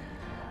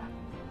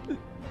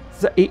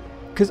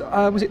 Because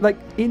was it like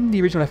in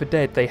the original Left 4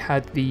 Dead they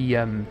had the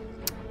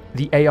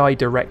the AI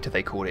director,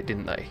 they called it,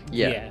 didn't they?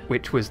 Yeah.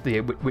 Which was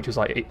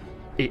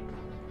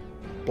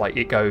like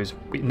it goes.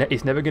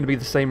 It's never going to be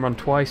the same run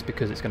twice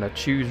because it's going to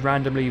choose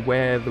randomly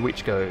where the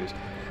witch goes,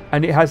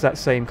 and it has that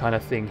same kind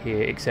of thing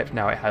here, except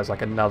now it has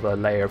like another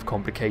layer of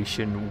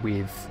complication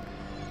with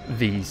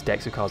these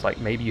decks of cards. Like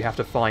maybe you have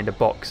to find a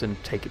box and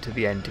take it to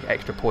the end to get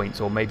extra points,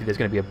 or maybe there's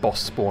going to be a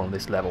boss spawn on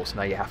this level, so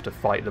now you have to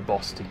fight the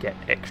boss to get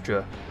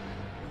extra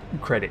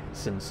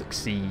credits and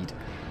succeed.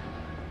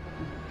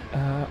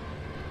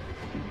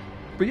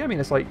 But yeah, I mean,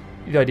 it's like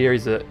the idea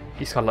is that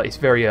it's kind of like it's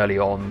very early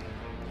on.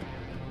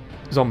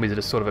 Zombies are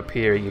just sort of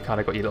appearing. You kind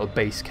of got your little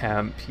base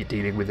camp. You're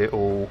dealing with it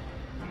all.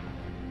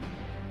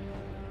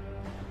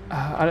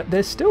 And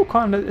there's still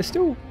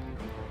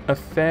a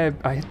fair.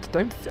 I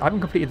haven't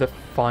completed the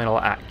final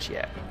act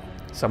yet,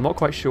 so I'm not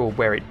quite sure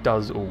where it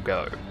does all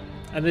go.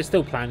 And they're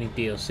still planning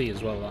DLC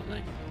as well, aren't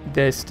they?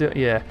 There's still,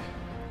 yeah.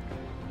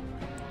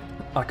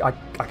 I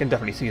can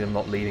definitely see them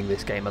not leaving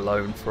this game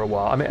alone for a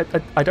while. I mean,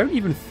 I don't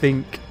even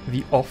think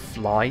the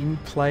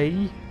offline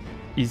play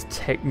is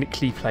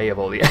technically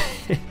playable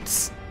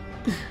yet.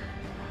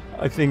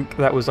 I think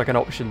that was like an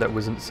option that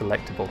wasn't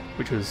selectable,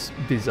 which was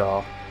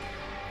bizarre.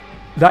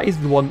 That is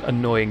the one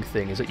annoying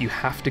thing, is that you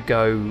have to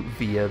go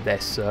via their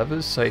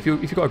servers. So if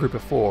you've got a group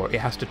of 4, it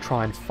has to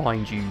try and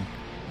find you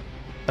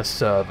a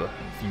server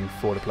for you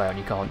 4 to play on.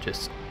 You can't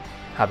just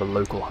have a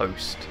local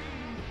host.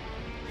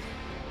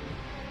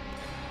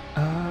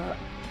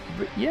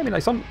 But yeah, I mean,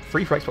 it's on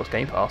free for Xbox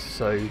Game Pass,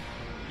 so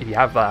if you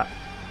have that,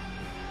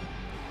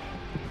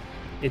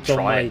 It's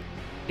try it.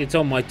 It's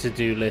on my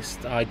to-do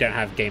list. I don't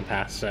have Game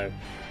Pass, so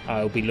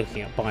I'll be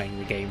looking at buying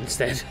the game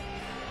instead.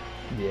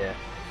 Yeah.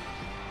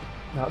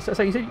 Now,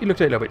 so you said you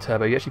looked at it a little bit,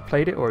 Turbo. You actually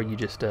played it, or are you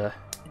just...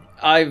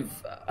 I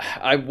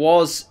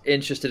was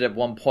interested at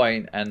one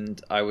point,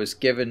 and I was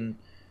given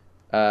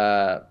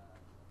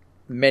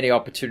many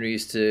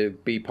opportunities to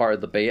be part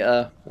of the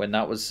beta when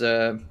that was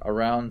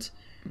around.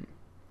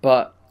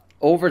 But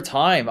over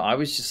time, I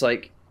was just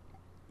like,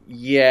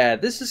 yeah,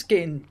 this is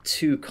getting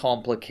too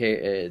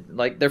complicated.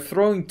 Like, they're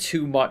throwing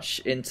too much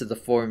into the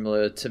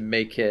formula to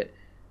make it...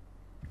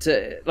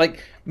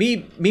 like,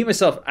 me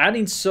myself,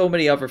 adding so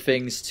many other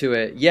things to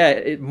it.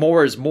 Yeah,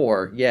 more is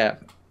more, yeah.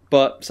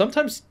 But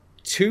sometimes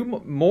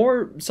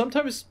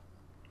sometimes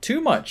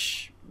too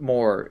much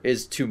more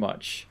is too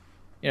much.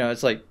 You know,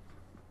 it's like...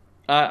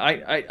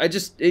 I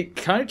just... It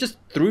kind of just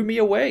threw me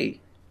away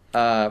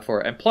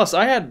for it. And plus,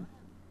 I had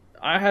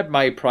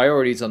my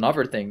priorities on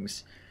other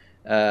things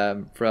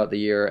throughout the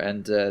year,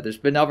 and there's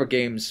been other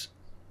games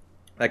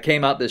that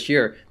came out this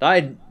year that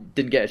I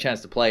didn't get a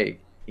chance to play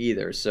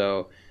either.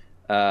 So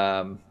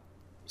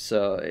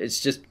it's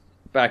just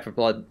Back 4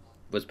 Blood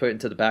was put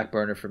into the back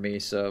burner for me.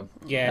 So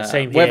Yeah,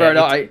 same here. Whether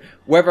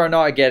or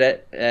not I get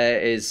it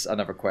is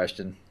another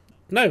question.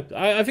 No,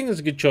 I think that's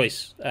a good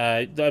choice.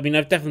 I mean,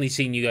 I've definitely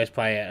seen you guys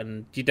play it,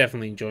 and you're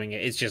definitely enjoying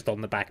it. It's just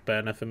on the back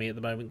burner for me at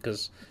the moment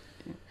because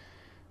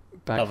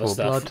Back other 4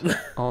 stuff. Blood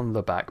on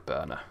the back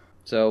burner.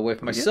 So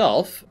with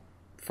myself,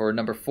 for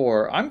number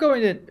 4, I'm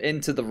going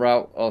into the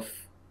route of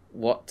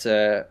what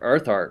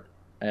Earthart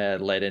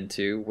led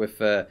into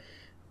with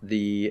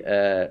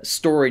the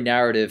story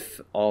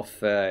narrative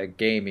of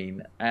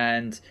gaming.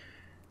 And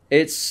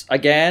it's,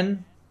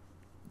 again,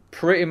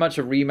 pretty much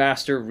a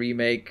remaster,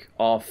 remake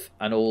of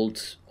an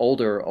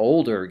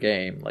older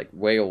game, like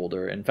way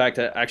older. In fact,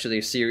 actually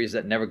a series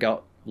that never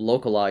got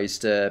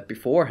localized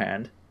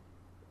beforehand.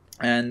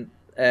 And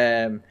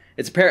I'm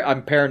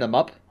pairing them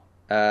up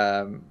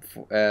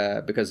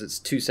because it's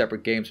 2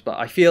 separate games, but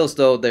I feel as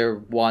though they're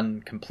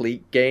one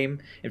complete game.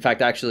 In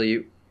fact,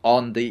 actually,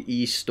 on the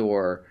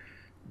eStore,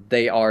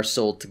 they are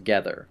sold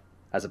together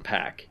as a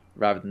pack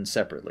rather than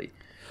separately.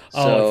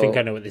 I think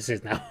I know what this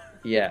is now.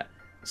 Yeah.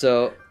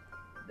 So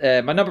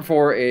my number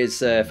 4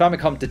 is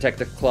Famicom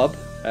Detective Club,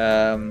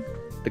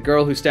 The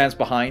Girl Who Stands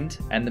Behind,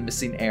 and The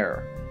Missing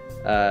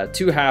Heir.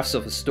 2 halves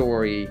of a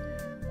story,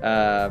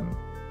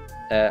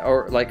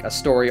 or like a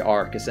story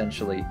arc,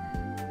 essentially,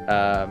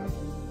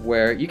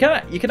 where you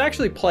can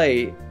actually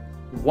play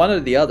one or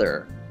the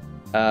other,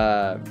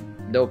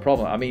 no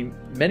problem. I mean,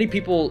 many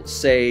people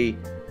say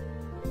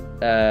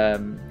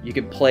you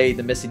can play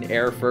The Missing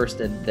Heir first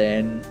and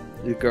then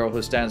The Girl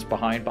Who Stands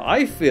Behind, but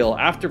I feel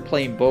after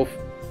playing both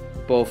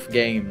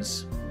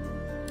games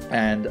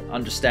and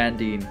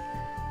understanding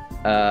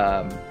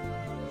that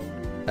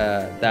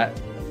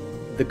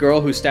The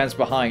Girl Who Stands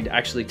Behind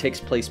actually takes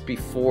place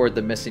before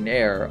The Missing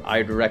Heir,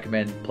 I'd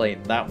recommend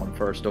playing that one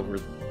first over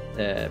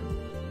the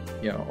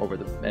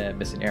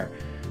Missing Heir.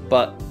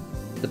 But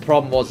the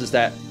problem is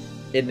that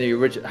in the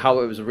how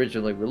it was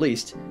originally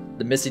released,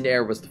 The Missing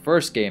Heir was the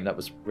first game that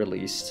was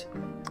released,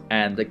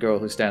 and The Girl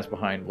Who Stands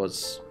Behind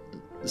was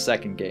the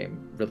second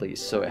game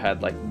released. So it had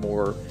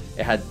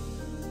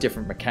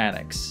different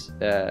mechanics.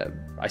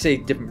 I say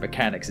different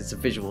mechanics. It's a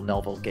visual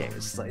novel game.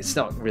 It's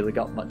not really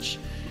got much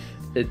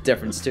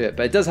difference to it,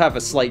 but it does have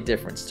a slight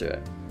difference to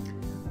it.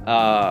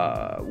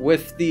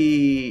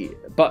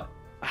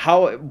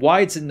 Why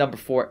it's in number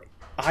 4?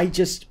 I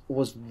just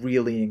was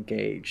really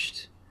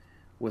engaged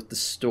with the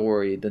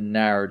story, the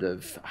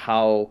narrative,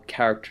 how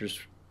characters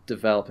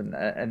develop,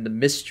 and the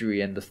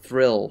mystery and the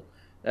thrill,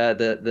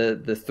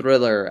 the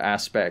thriller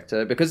aspect,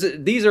 because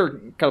these are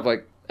kind of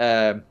like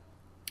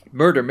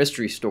murder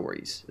mystery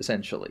stories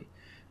essentially,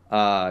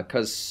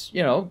 because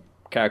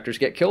characters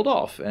get killed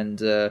off,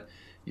 and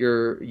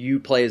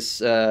you play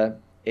as a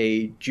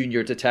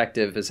junior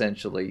detective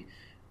essentially,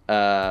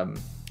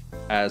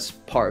 as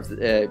part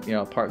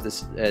of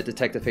this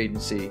detective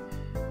agency,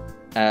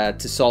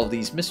 to solve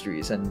these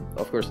mysteries. And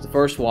of course, the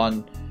first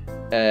one,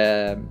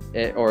 in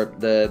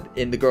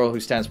The Girl Who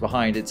Stands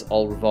Behind, it's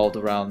all revolved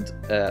around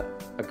a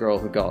girl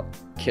who got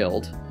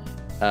killed,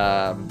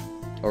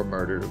 or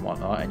murdered and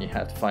whatnot, and you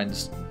have to find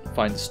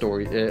the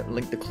story,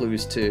 link the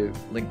clues to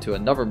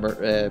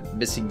another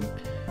missing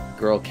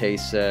girl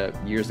case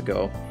years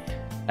ago,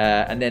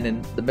 and then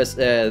in the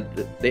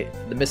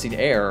Missing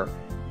Heir,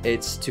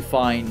 it's to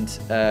find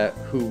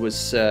who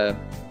was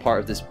part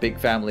of this big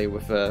family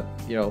with a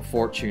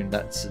fortune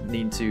that's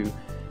need to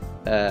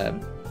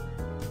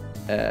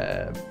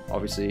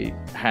obviously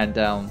hand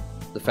down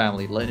the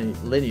family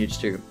lineage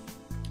to,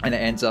 and it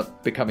ends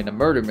up becoming a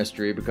murder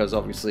mystery because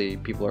obviously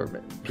people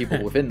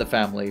within the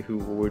family who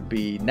would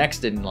be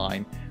next in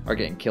line are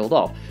getting killed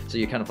off. So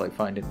you kind of like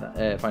find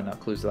out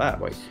clues that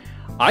way.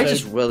 I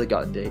just really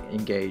got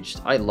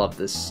engaged. I love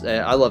this.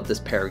 I love this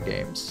pair of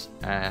games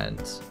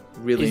and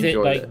really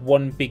enjoyed it. Is it like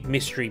one big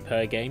mystery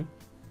per game?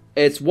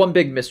 It's one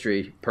big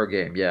mystery per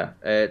game. Yeah,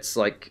 it's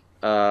like,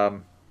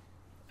 but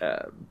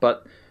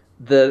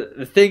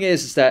the thing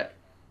is that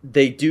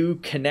they do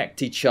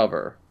connect each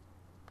other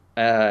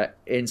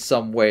in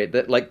some way.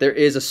 That like there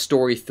is a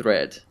story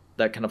thread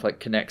that kind of like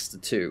connects the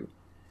two.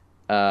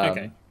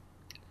 Okay.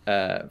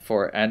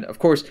 And of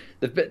course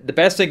the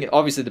best thing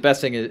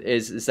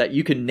is that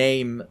you can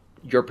name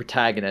your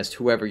protagonist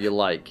whoever you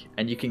like,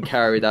 and you can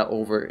carry that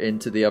over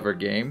into the other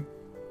game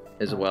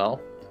as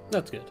well.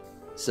 That's good.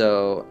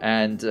 So,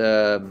 and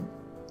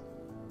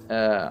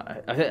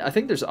I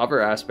think there's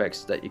other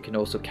aspects that you can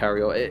also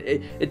carry on.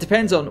 It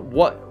depends on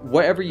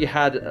whatever you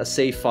had a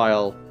save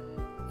file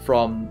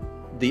from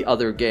the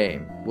other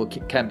game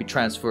can be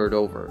transferred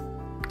over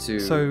to.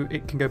 So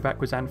it can go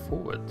backwards and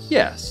forwards.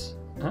 Yes,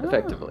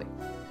 effectively.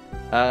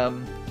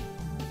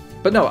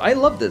 But no, I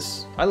love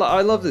this. I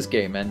love this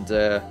game, and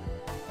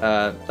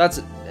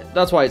that's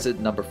why it's at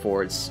number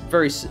 4. It's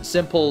very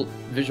simple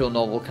visual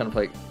novel kind of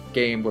like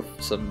game with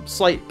some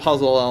slight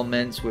puzzle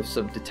elements, with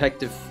some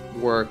detective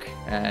work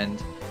and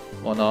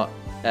whatnot.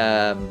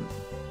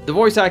 The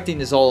voice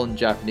acting is all in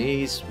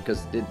Japanese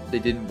because they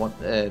didn't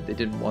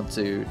want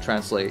to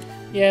translate.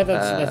 Yeah,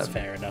 that's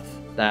fair enough.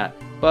 That,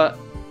 but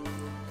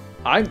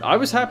I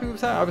was happy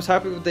with that. I was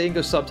happy with the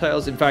English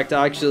subtitles. In fact,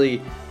 I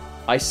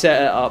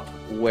set it up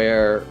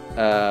where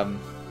I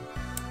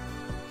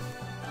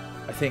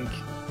think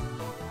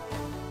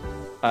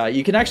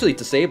you can actually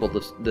disable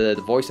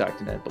the voice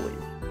acting, I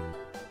believe.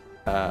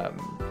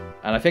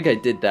 And I think I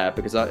did that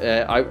because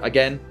I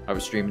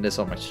was streaming this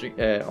on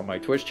my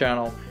Twitch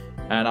channel,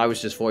 and I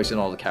was just voicing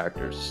all the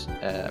characters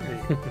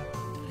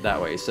that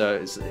way.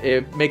 So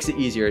it makes it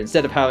easier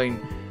instead of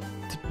having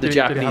the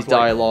Japanese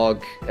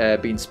dialogue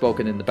being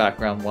spoken in the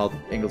background while the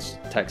English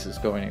text is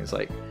going. It's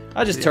like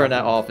I just turn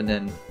that off and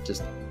then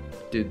just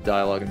do the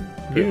dialogue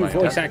and new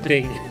voice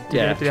acting.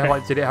 Yeah.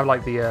 Did it have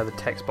like the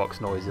text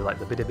box noise, like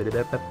the bit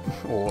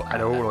or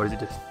at all, or is it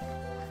just?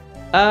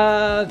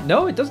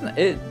 No, it doesn't.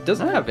 It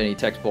doesn't have any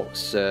text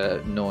box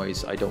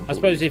noise. I don't. I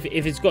suppose if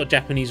it's got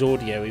Japanese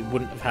audio, it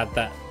wouldn't have had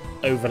that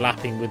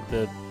overlapping with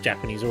the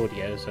Japanese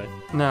audio. So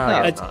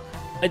no.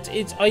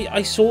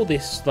 I saw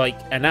this like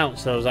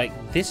announced. And I was like,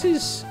 this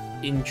is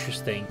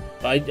interesting,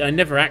 but I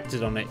never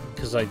acted on it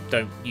because I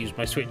don't use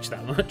my Switch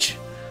that much.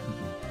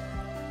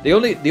 The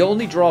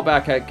only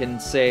drawback I can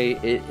say,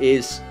 it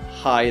is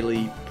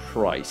highly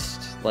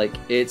priced. Like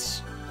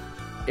it's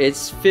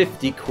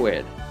 50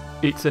 quid.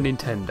 It's a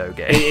Nintendo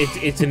game.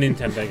 It's a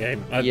Nintendo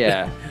game.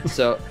 Yeah.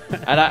 So,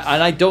 and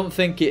I don't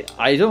think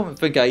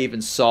I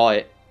even saw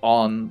it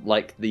on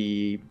like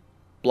the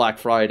Black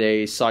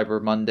Friday,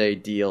 Cyber Monday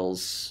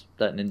deals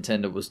that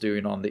Nintendo was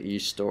doing on the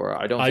eStore.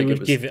 I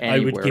would give it a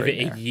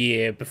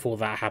year before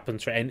that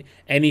happens. For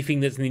anything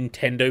that's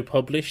Nintendo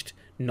published,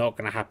 not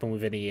going to happen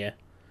within a year.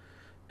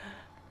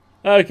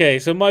 Okay,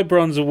 so my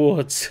bronze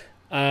awards.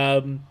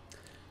 So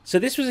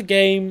this was a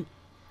game.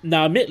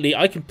 Now, admittedly,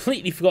 I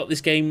completely forgot this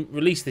game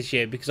released this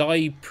year because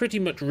I pretty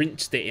much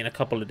rinsed it in a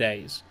couple of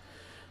days.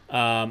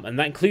 And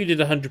that included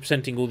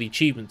 100%ing all the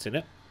achievements in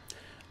it.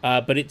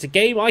 But it's a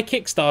game I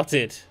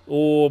kickstarted.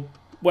 Or,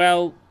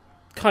 well,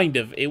 kind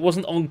of. It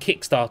wasn't on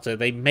Kickstarter.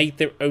 They made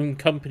their own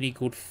company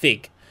called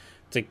Fig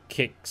to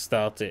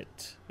kickstart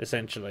it,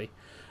 essentially.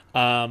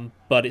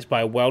 But it's by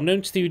a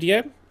well-known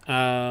studio.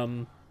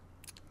 And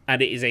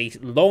it is a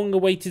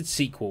long-awaited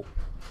sequel.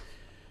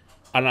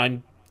 And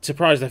I'm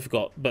surprised I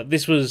forgot, but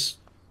this was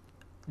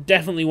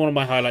definitely one of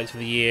my highlights of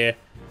the year.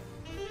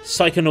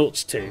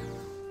 Psychonauts 2.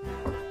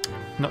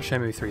 Not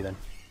Shenmue 3 then.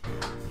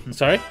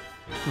 Sorry?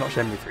 Not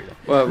Shenmue 3 then.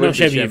 Well, it would be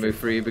Shenmue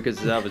 3 because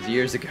that was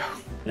years ago.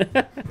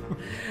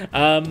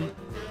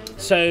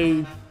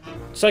 So,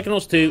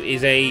 Psychonauts 2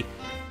 is a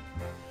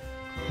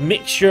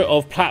mixture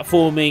of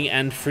platforming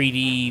and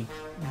 3D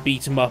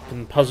beat 'em up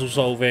and puzzle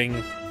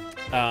solving.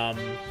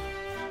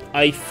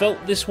 I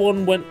felt this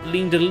one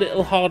leaned a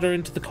little harder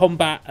into the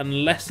combat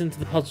and less into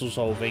the puzzle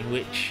solving,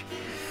 which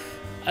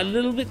a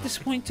little bit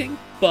disappointing,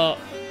 but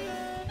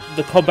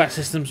the combat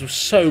systems were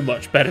so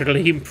much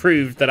betterly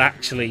improved that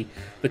actually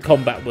the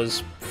combat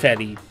was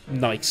fairly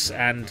nice,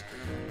 and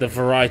the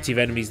variety of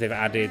enemies they've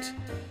added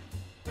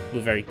were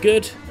very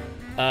good.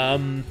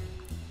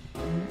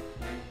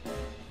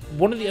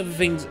 One of the other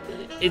things,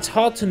 it's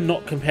hard to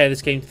not compare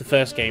this game to the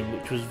first game,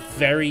 which was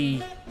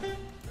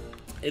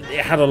it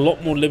had a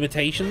lot more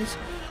limitations,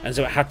 and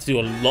so it had to do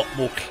a lot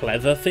more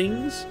clever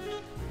things,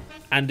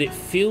 and it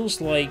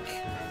feels like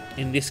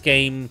in this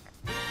game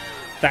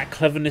that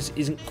cleverness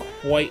isn't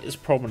quite as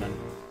prominent,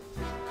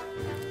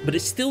 but it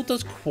still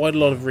does quite a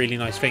lot of really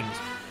nice things.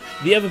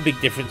 The other big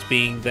difference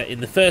being that in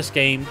the first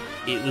game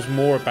it was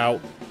more about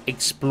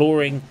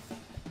exploring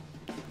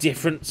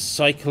different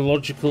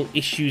psychological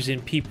issues in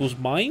people's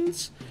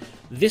minds.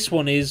 This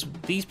one is,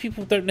 these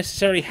people don't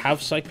necessarily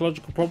have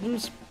psychological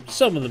problems,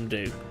 some of them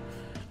do.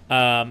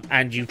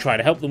 And you try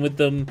to help them with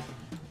them,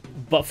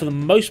 but for the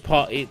most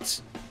part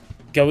it's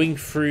going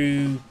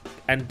through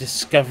and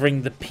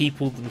discovering the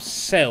people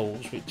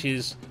themselves, which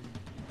is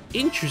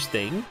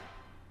interesting.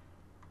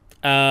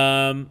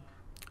 And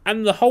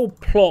the whole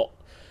plot,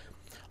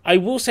 I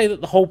will say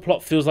that the whole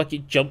plot feels like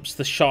it jumps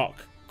the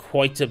shark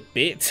quite a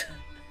bit,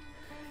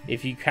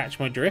 if you catch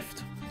my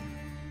drift.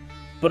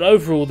 But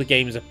overall the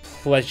game is a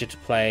pleasure to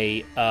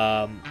play.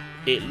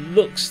 It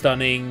looks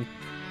stunning,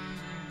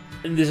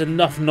 and there's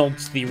enough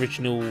nods to the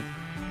original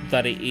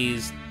that it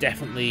is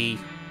definitely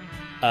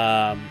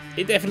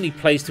it definitely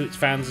plays to its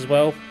fans as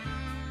well.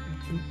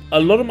 A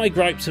lot of my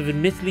gripes have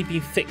admittedly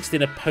been fixed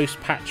in a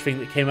post-patch thing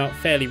that came out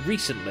fairly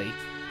recently,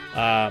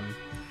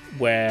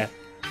 where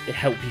it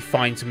helped you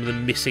find some of the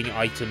missing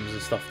items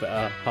and stuff that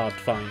are hard to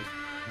find.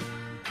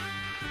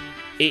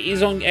 It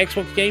is on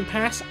Xbox Game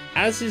Pass,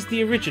 as is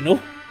the original.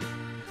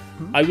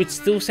 I would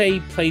still say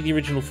play the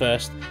original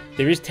first.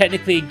 There is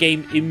technically a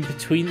game in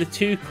between the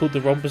two called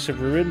The Rompus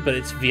of Ruin, but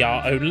it's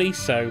VR only,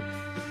 so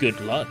good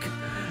luck.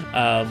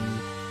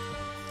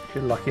 If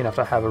you're lucky enough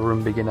to have a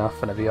room big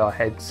enough and a VR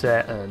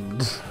headset,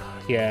 and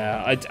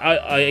yeah,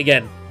 I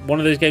again, one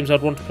of those games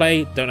I'd want to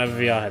play, don't have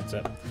a VR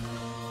headset.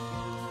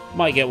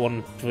 Might get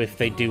one if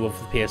they do one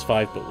for the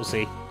PS5, but we'll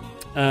see.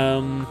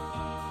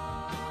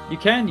 You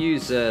can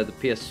use the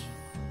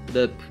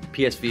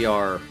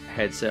PSVR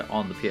headset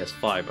on the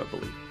PS5, I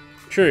believe.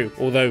 True,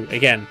 although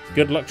again,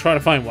 good luck trying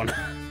to find one.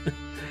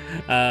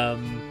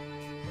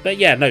 But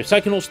yeah, no,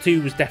 Psychonauts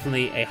 2 was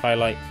definitely a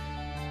highlight.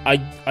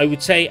 I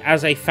would say,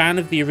 as a fan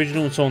of the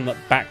original and someone that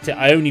backed it,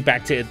 I only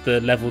backed it at the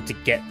level to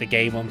get the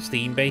game on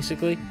Steam,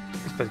 basically.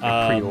 it's basically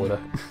a pre-order.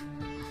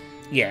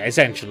 Yeah,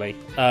 essentially.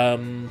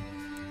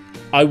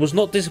 I was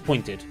not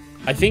disappointed.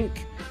 I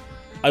think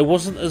I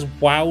wasn't as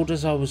wowed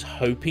as I was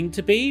hoping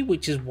to be,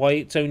 which is why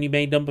it's only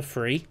made number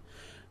 3.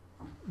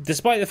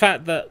 Despite the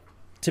fact that,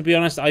 to be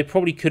honest, I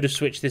probably could have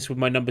switched this with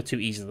my number 2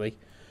 easily.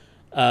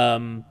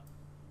 And,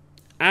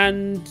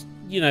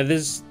 you know,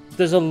 there's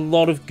a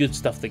lot of good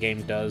stuff the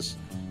game does.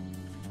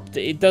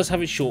 It does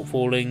have its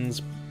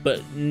shortfallings,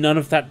 but none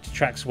of that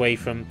detracts away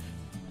from...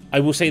 I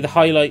will say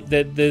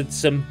there's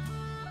some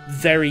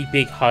very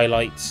big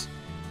highlights.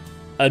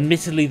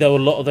 Admittedly, though, a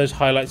lot of those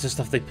highlights are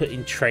stuff they put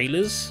in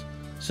trailers,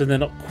 so they're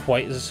not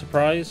quite as a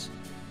surprise.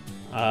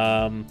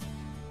 One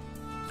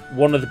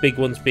of the big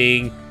ones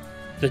being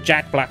the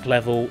Jack Black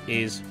level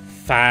is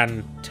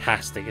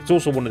fantastic. It's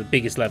also one of the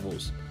biggest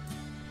levels,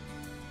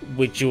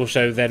 which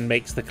also then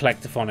makes the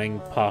collectathon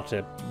part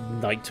a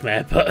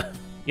nightmare, but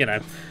you know,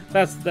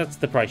 that's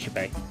the price you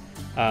pay.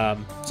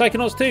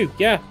 Psychonauts 2,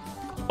 yeah.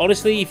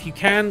 Honestly, if you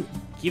can,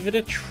 give it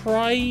a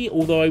try,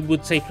 although I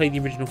would say play the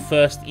original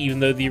first, even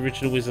though the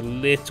original is a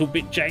little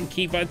bit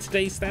janky by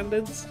today's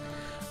standards.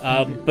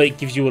 But it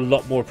gives you a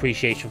lot more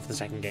appreciation for the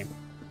second game.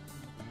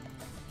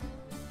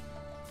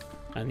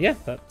 And yeah,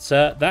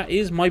 that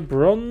is my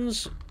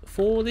bronze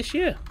for this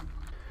year.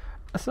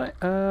 I had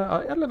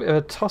a little bit of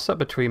a toss-up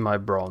between my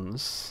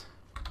bronze,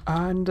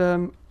 and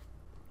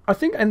I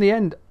think in the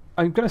end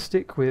I'm going to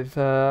stick with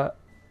the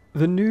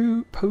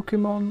new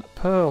Pokemon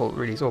Pearl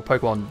release, or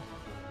Pokemon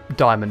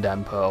Diamond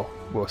and Pearl,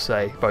 we'll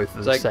say, both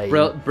are the It's like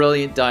same.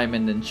 Brilliant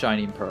Diamond and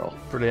Shining Pearl.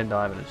 Brilliant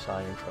Diamond and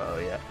Shining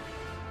Pearl, yeah.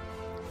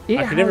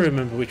 I can never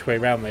remember which way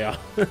round they are.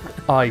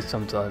 I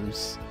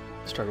sometimes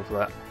struggle for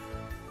that.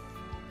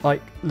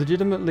 Like,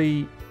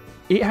 legitimately,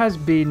 it has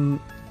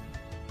been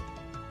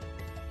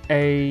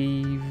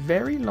a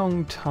very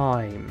long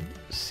time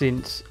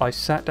since I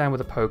sat down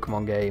with a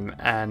Pokemon game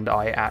and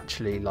I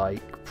actually,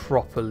 like,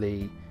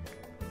 properly,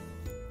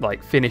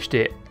 like, finished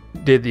it,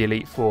 did the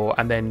Elite Four,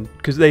 and then,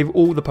 because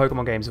all the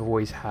Pokemon games have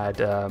always had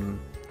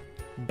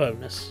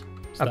Bonus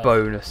a stuff.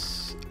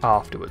 bonus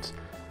afterwards.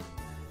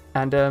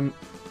 And the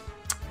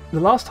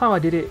last time I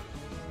did it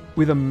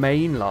with a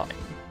main line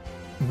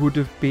would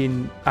have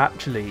been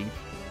actually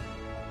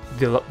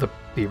the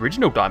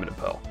original Diamond and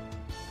Pearl.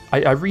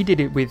 I redid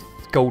it with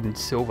Gold and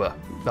Silver,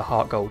 the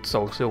Heart Gold,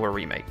 Soul Silver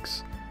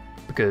remakes,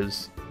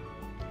 because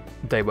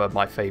they were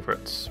my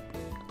favourites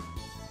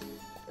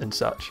and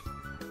such.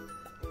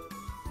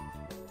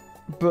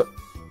 But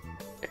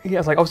yeah,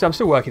 it's like, obviously I'm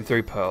still working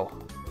through Pearl.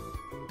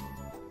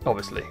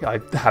 Obviously,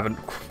 I've done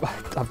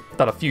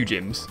a few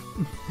gyms.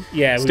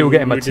 Yeah, Still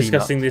getting my we were team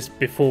discussing up. this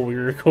before we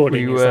were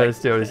recording. We It's were like-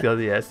 still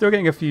discussing, yeah, still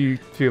getting a few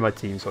of my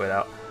teams sorted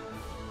out.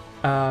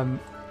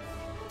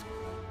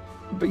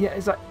 But yeah,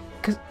 it's like,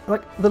 because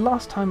like the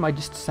last time I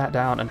just sat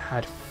down and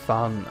had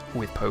fun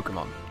with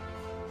Pokemon,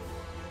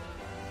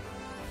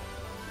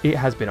 it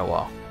has been a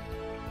while.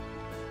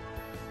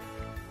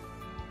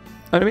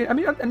 And I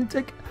mean, and it's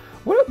like,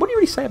 what do you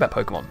really say about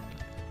Pokemon?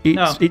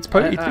 It's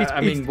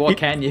what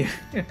can you?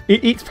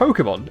 It's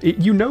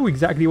Pokemon. You know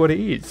exactly what it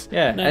is.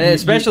 Yeah, No, and you-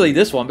 especially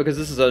this one, because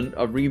this is a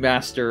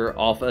remaster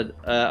of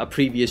a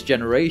previous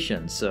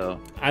generation. So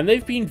and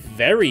they've been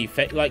very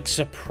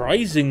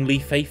surprisingly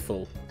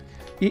faithful.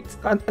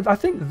 And I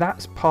think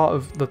that's part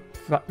of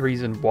that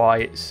reason why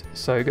it's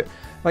so good.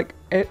 Like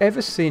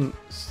ever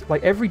since,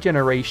 like every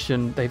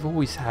generation, they've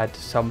always had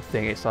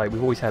something. It's like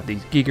we've always had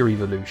these Giga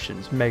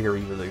Evolutions, Mega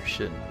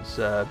Evolutions,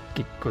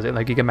 was it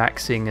like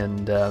Gigamaxing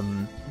and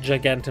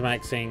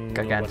Gigantamaxing,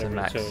 or whatever it's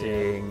called,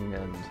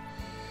 Gigantamaxing,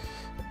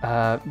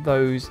 and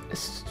those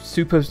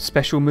super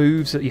special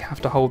moves that you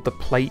have to hold the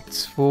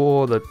plates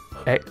for, the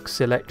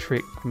X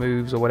electric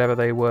moves or whatever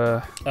they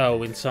were.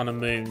 Oh, in Sun and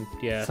Moon,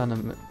 yeah. Sun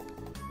and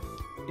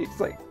it's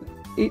like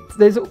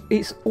there's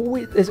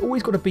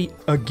always got to be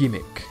a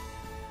gimmick.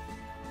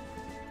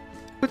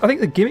 I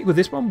think the gimmick with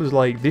this one was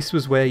like this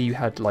was where you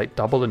had like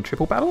double and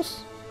triple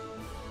battles,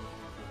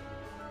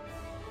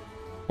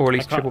 or at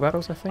least triple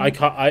battles. I think.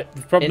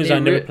 The problem In is the I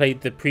never ori- played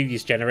the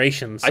previous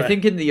generation. So. I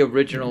think in the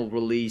original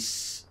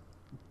release,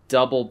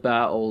 double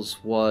battles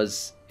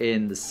was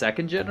in the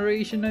second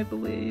generation, I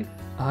believe.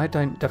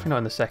 Definitely not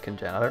in the second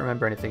gen. I don't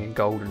remember anything in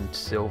Gold and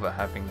Silver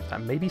having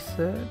that. Maybe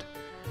third.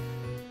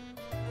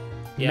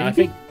 Yeah,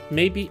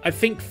 Maybe? I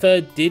think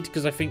third did,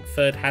 because I think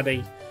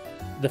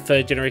the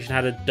third generation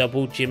had a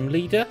double gym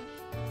leader.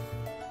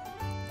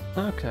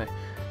 Okay,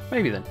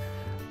 maybe then.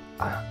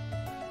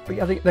 But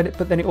yeah, I think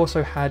then it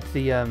also had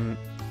the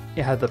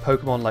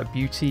Pokemon like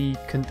beauty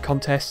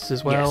contests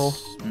as well.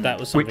 Yes, that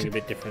was something a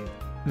bit different.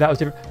 That was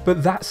different,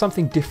 but that's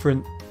something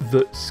different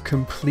that's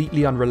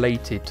completely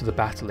unrelated to the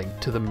battling,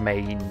 to the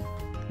main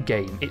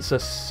game. It's a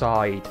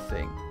side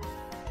thing.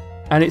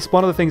 And it's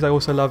one of the things I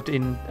also loved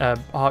in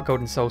Heart Gold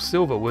and Soul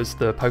Silver was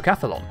the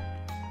Pokathlon.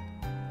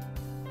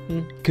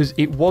 Because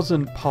it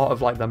wasn't part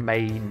of like the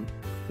main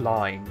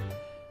line.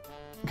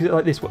 Because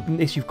like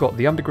this you've got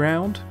the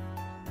underground.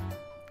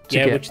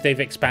 Which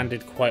they've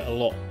expanded quite a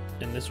lot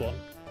in this one.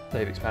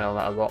 They've expanded on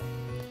that a lot.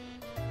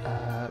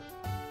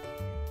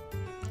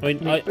 I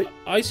mean,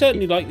 I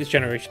certainly like this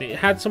generation. It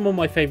had some of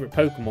my favourite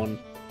Pokemon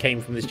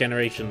came from this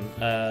generation.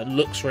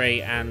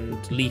 Luxray and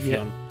Leafeon.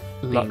 being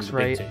the big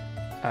Luxray, two.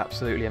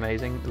 absolutely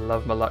amazing.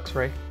 Love my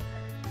Luxray.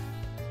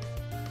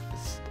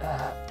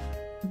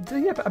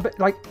 Yeah, but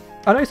like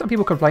I know some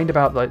people complained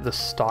about like the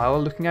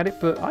style looking at it,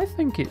 but I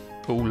think it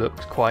all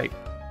looks quite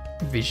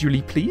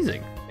visually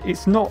pleasing.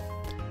 It's not.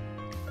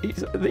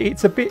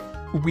 It's a bit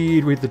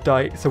weird with the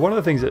die. So one of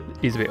the things that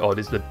is a bit odd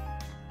is that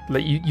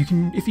like you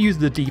can, if you use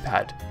the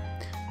D-pad,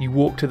 you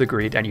walk to the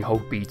grid and you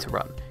hold B to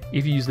run.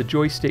 If you use the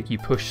joystick, you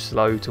push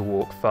slow to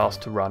walk,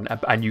 fast to run,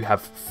 and you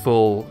have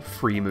full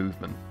free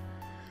movement,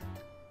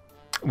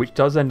 which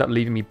does end up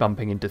leaving me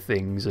bumping into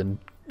things and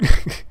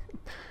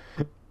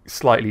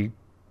slightly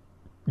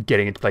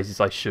getting into places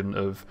I shouldn't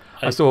have.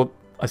 I saw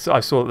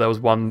that there was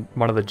one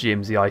of the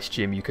gyms, the ice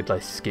gym, you could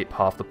like skip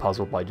half the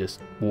puzzle by just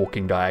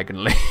walking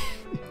diagonally.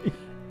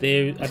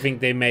 I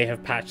think they may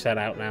have patched that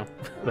out now.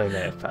 They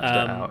may have patched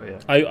that out, yeah.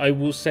 I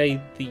will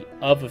say the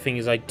other thing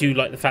is I do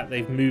like the fact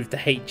they've moved the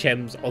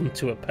HMs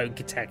onto a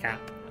Poketech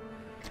app.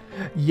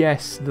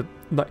 Yes,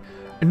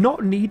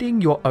 not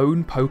needing your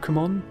own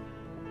Pokemon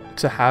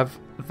to have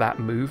that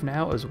move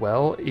now as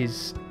well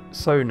is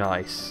so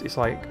nice. It's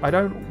like I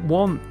don't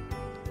want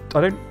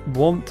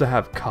to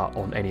have cut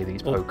on any of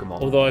these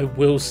Pokemon. Although I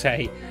will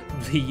say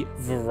the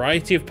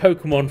variety of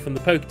Pokemon from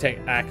the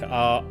Poketech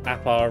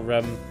app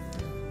are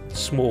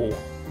small.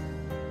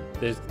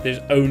 There's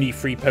only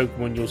 3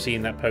 Pokemon you'll see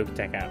in that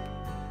Poketech app.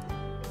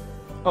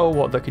 Oh,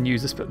 what, they can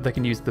use the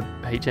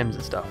HMs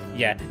and stuff.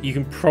 Yeah, you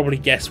can probably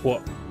guess what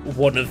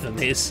one of them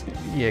is.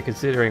 Yeah,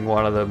 considering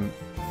one of them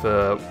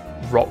for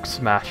Rock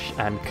Smash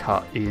and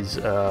Cut is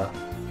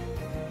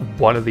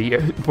one of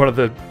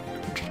the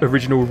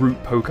original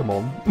root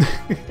Pokemon.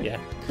 Yeah.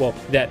 Well,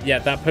 that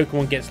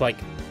Pokemon gets like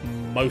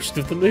most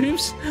of the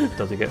moves.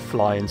 Does it get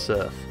Fly and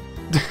Surf?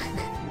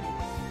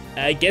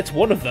 It gets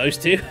one of those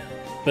two,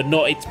 but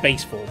not its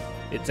base form.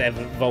 Its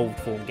evolved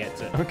form gets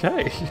it.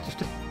 Okay.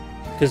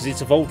 Because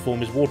its evolved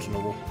form is water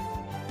normal.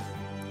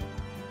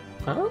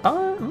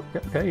 Oh,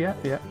 okay,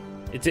 yeah.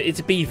 It's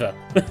a beaver.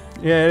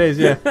 Yeah, it is,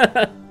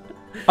 yeah.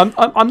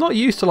 I'm not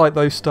used to like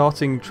those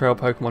starting trail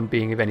Pokemon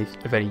being of any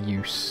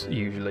use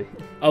usually.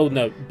 Oh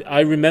no,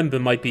 I remember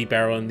my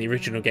Bibarel in the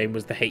original game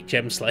was the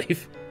HM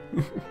slave.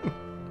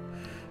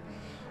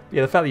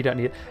 Yeah, the fact that you don't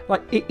need it,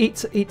 like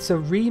it's a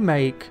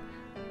remake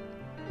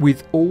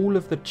with all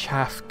of the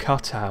chaff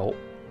cut out.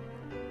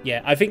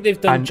 Yeah, I think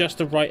they've done just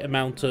the right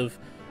amount of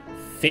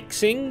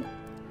fixing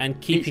and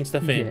keeping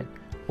stuff in. Yeah,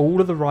 all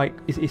of the right.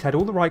 It's had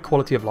all the right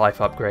quality of life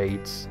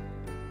upgrades.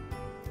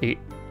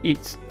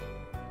 It's.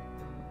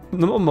 I'm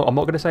not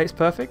going to say it's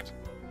perfect,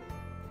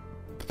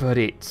 but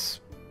it's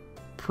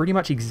pretty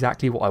much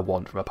exactly what I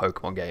want from a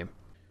Pokemon game.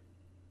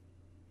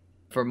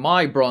 For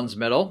my bronze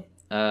medal,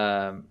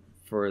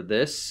 for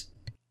this,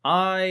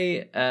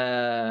 I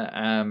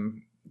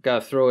am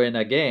gonna throw in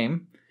a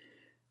game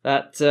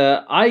that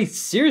I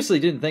seriously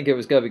didn't think it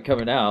was gonna be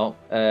coming out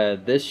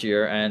this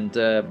year, and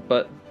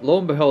but lo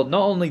and behold,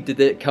 not only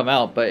did it come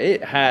out, but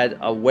it had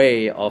a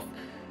way of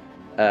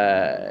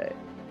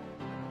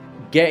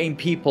getting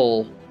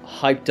people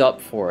hyped up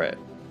for it,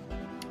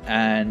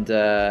 and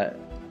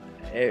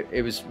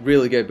it was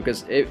really good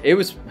because it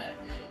was,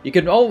 you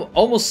can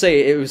almost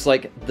say it was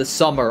like the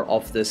summer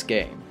of this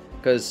game,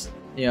 because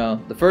you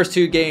know the first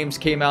two games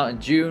came out in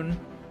June,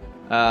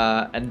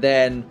 and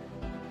then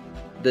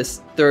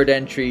this third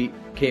entry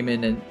came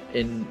in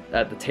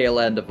at the tail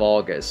end of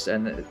August,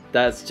 and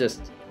that's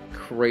just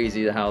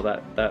crazy how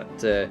that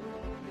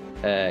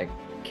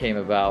came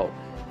about.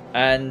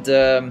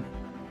 And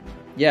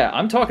yeah,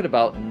 I'm talking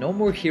about No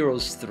More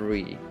Heroes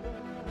 3.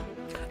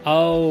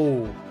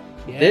 Oh,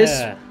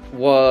 yeah.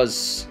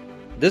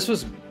 This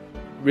was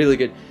really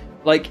good.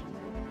 Like,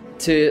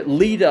 to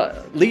lead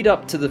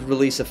up to the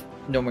release of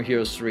No More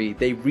Heroes 3,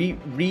 they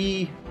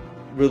re-released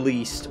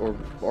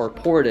or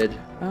ported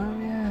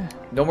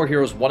No More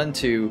Heroes 1 and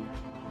 2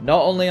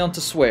 not only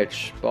onto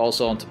Switch but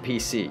also onto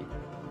PC.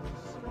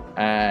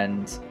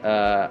 And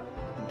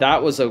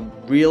that was a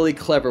really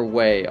clever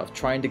way of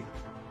trying to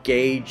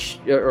gauge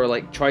or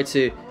like try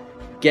to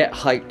get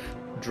hype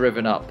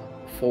driven up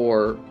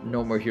for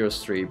No More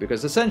Heroes 3,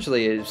 because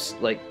essentially it's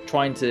like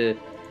trying to,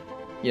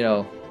 you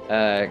know,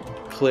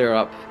 clear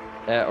up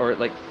or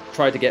like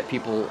try to get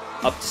people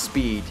up to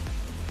speed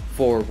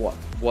for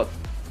what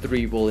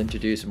 3 will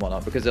introduce and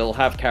whatnot, because it'll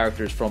have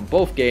characters from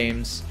both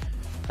games,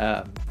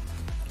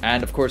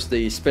 and of course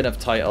the spin-off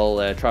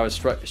title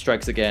Travis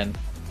Strikes Again.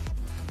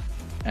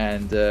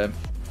 And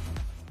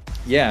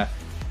yeah,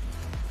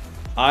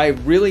 I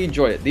really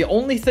enjoyed it. The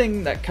only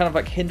thing that kind of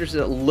like hinders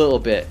it a little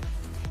bit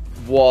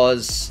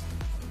was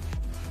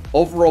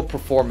overall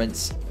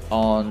performance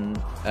on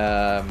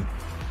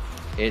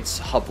its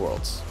hub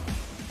worlds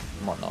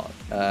and whatnot.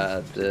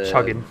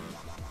 Chugging.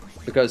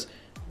 Because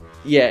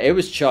yeah, it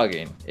was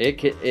chugging.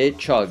 It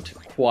chugged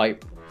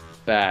quite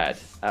bad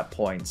at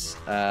points.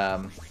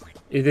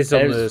 Is this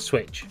on the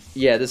Switch?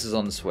 Yeah, this is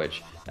on the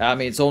Switch. I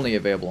mean, it's only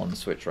available on the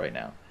Switch right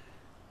now,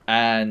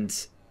 and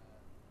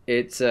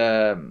it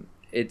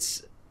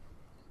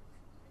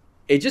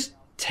just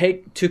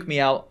took me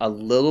out a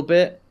little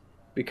bit,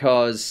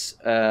 because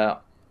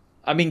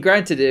I mean,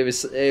 granted, it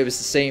was the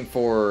same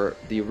for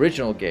the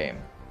original game,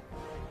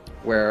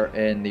 where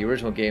in the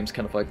original game's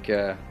kind of like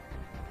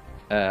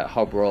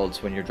hub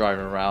worlds when you're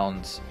driving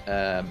around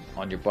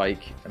on your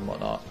bike and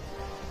whatnot.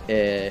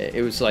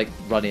 It was like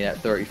running at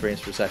 30 frames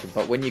per second,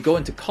 but when you go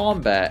into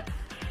combat,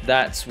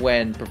 that's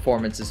where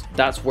performance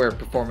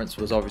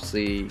was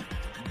obviously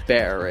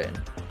better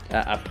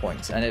at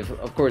points. And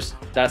of course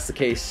that's the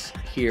case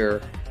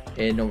here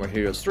in No More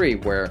Heroes 3,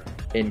 where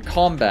in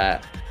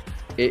combat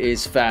it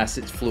is fast,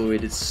 it's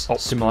fluid, it's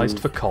optimized smooth,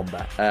 for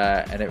combat,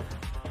 and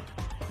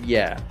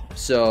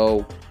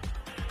so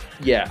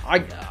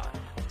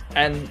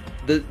and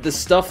the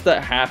stuff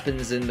that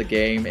happens in the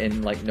game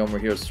in like No More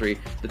Heroes 3,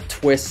 the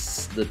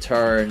twists, the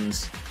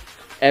turns,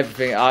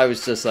 everything, I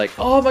was just like,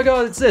 oh my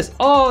god, it's this,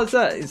 oh it's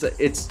that,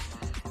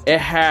 it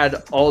had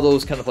all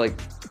those kind of like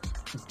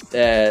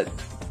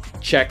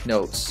check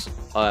notes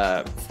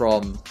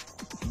from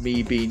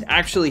me being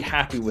actually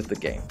happy with the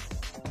game,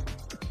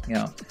 you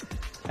know.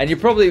 And you're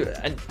probably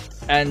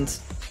and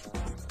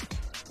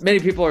many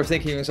people are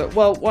thinking, so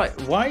well,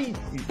 why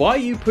are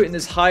you putting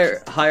this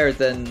higher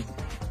than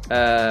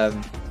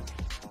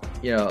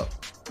you know,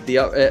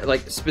 the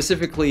like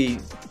specifically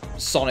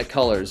Sonic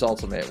Colors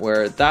Ultimate,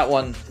 where that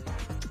one,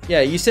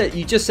 yeah, you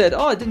just said,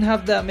 oh, it didn't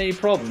have that many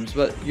problems,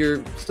 but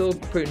you're still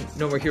putting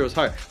No More Heroes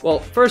higher. Well,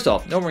 first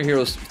off, No More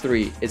Heroes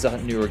 3 is a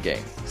newer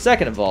game.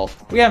 Second of all,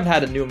 we haven't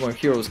had a No More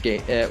Heroes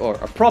game or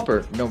a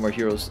proper No More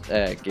Heroes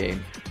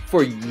game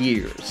for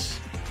years.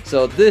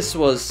 So this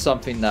was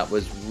something that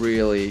was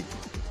really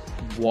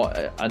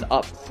an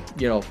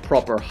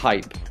proper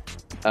hype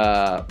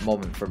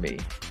moment for me.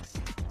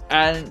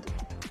 And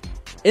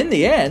in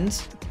the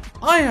end,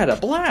 I had a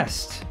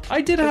blast.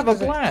 I did have a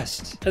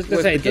blast. I was going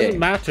to say, it doesn't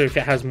matter if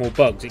it has more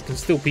bugs, it can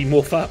still be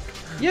more fun.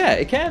 Yeah,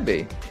 it can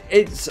be.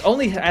 It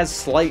only has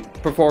slight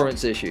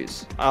performance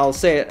issues. I'll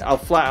flat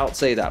out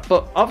say that.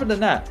 But other than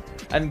that,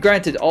 and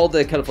granted, all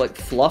the kind of like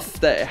fluff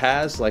that it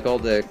has, like all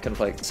the kind of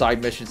like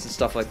side missions and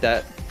stuff like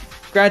that,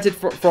 granted,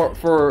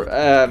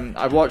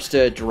 I watched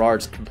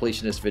Gerard's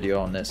completionist video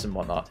on this and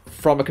whatnot.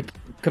 From a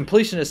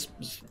completionist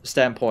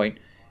standpoint,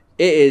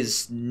 it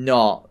is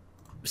not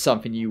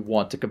something you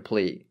want to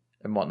complete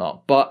and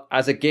whatnot. But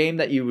as a game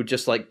that you would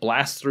just like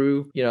blast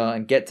through,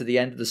 and get to the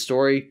end of the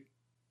story,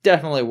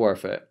 definitely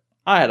worth it.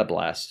 I had a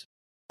blast.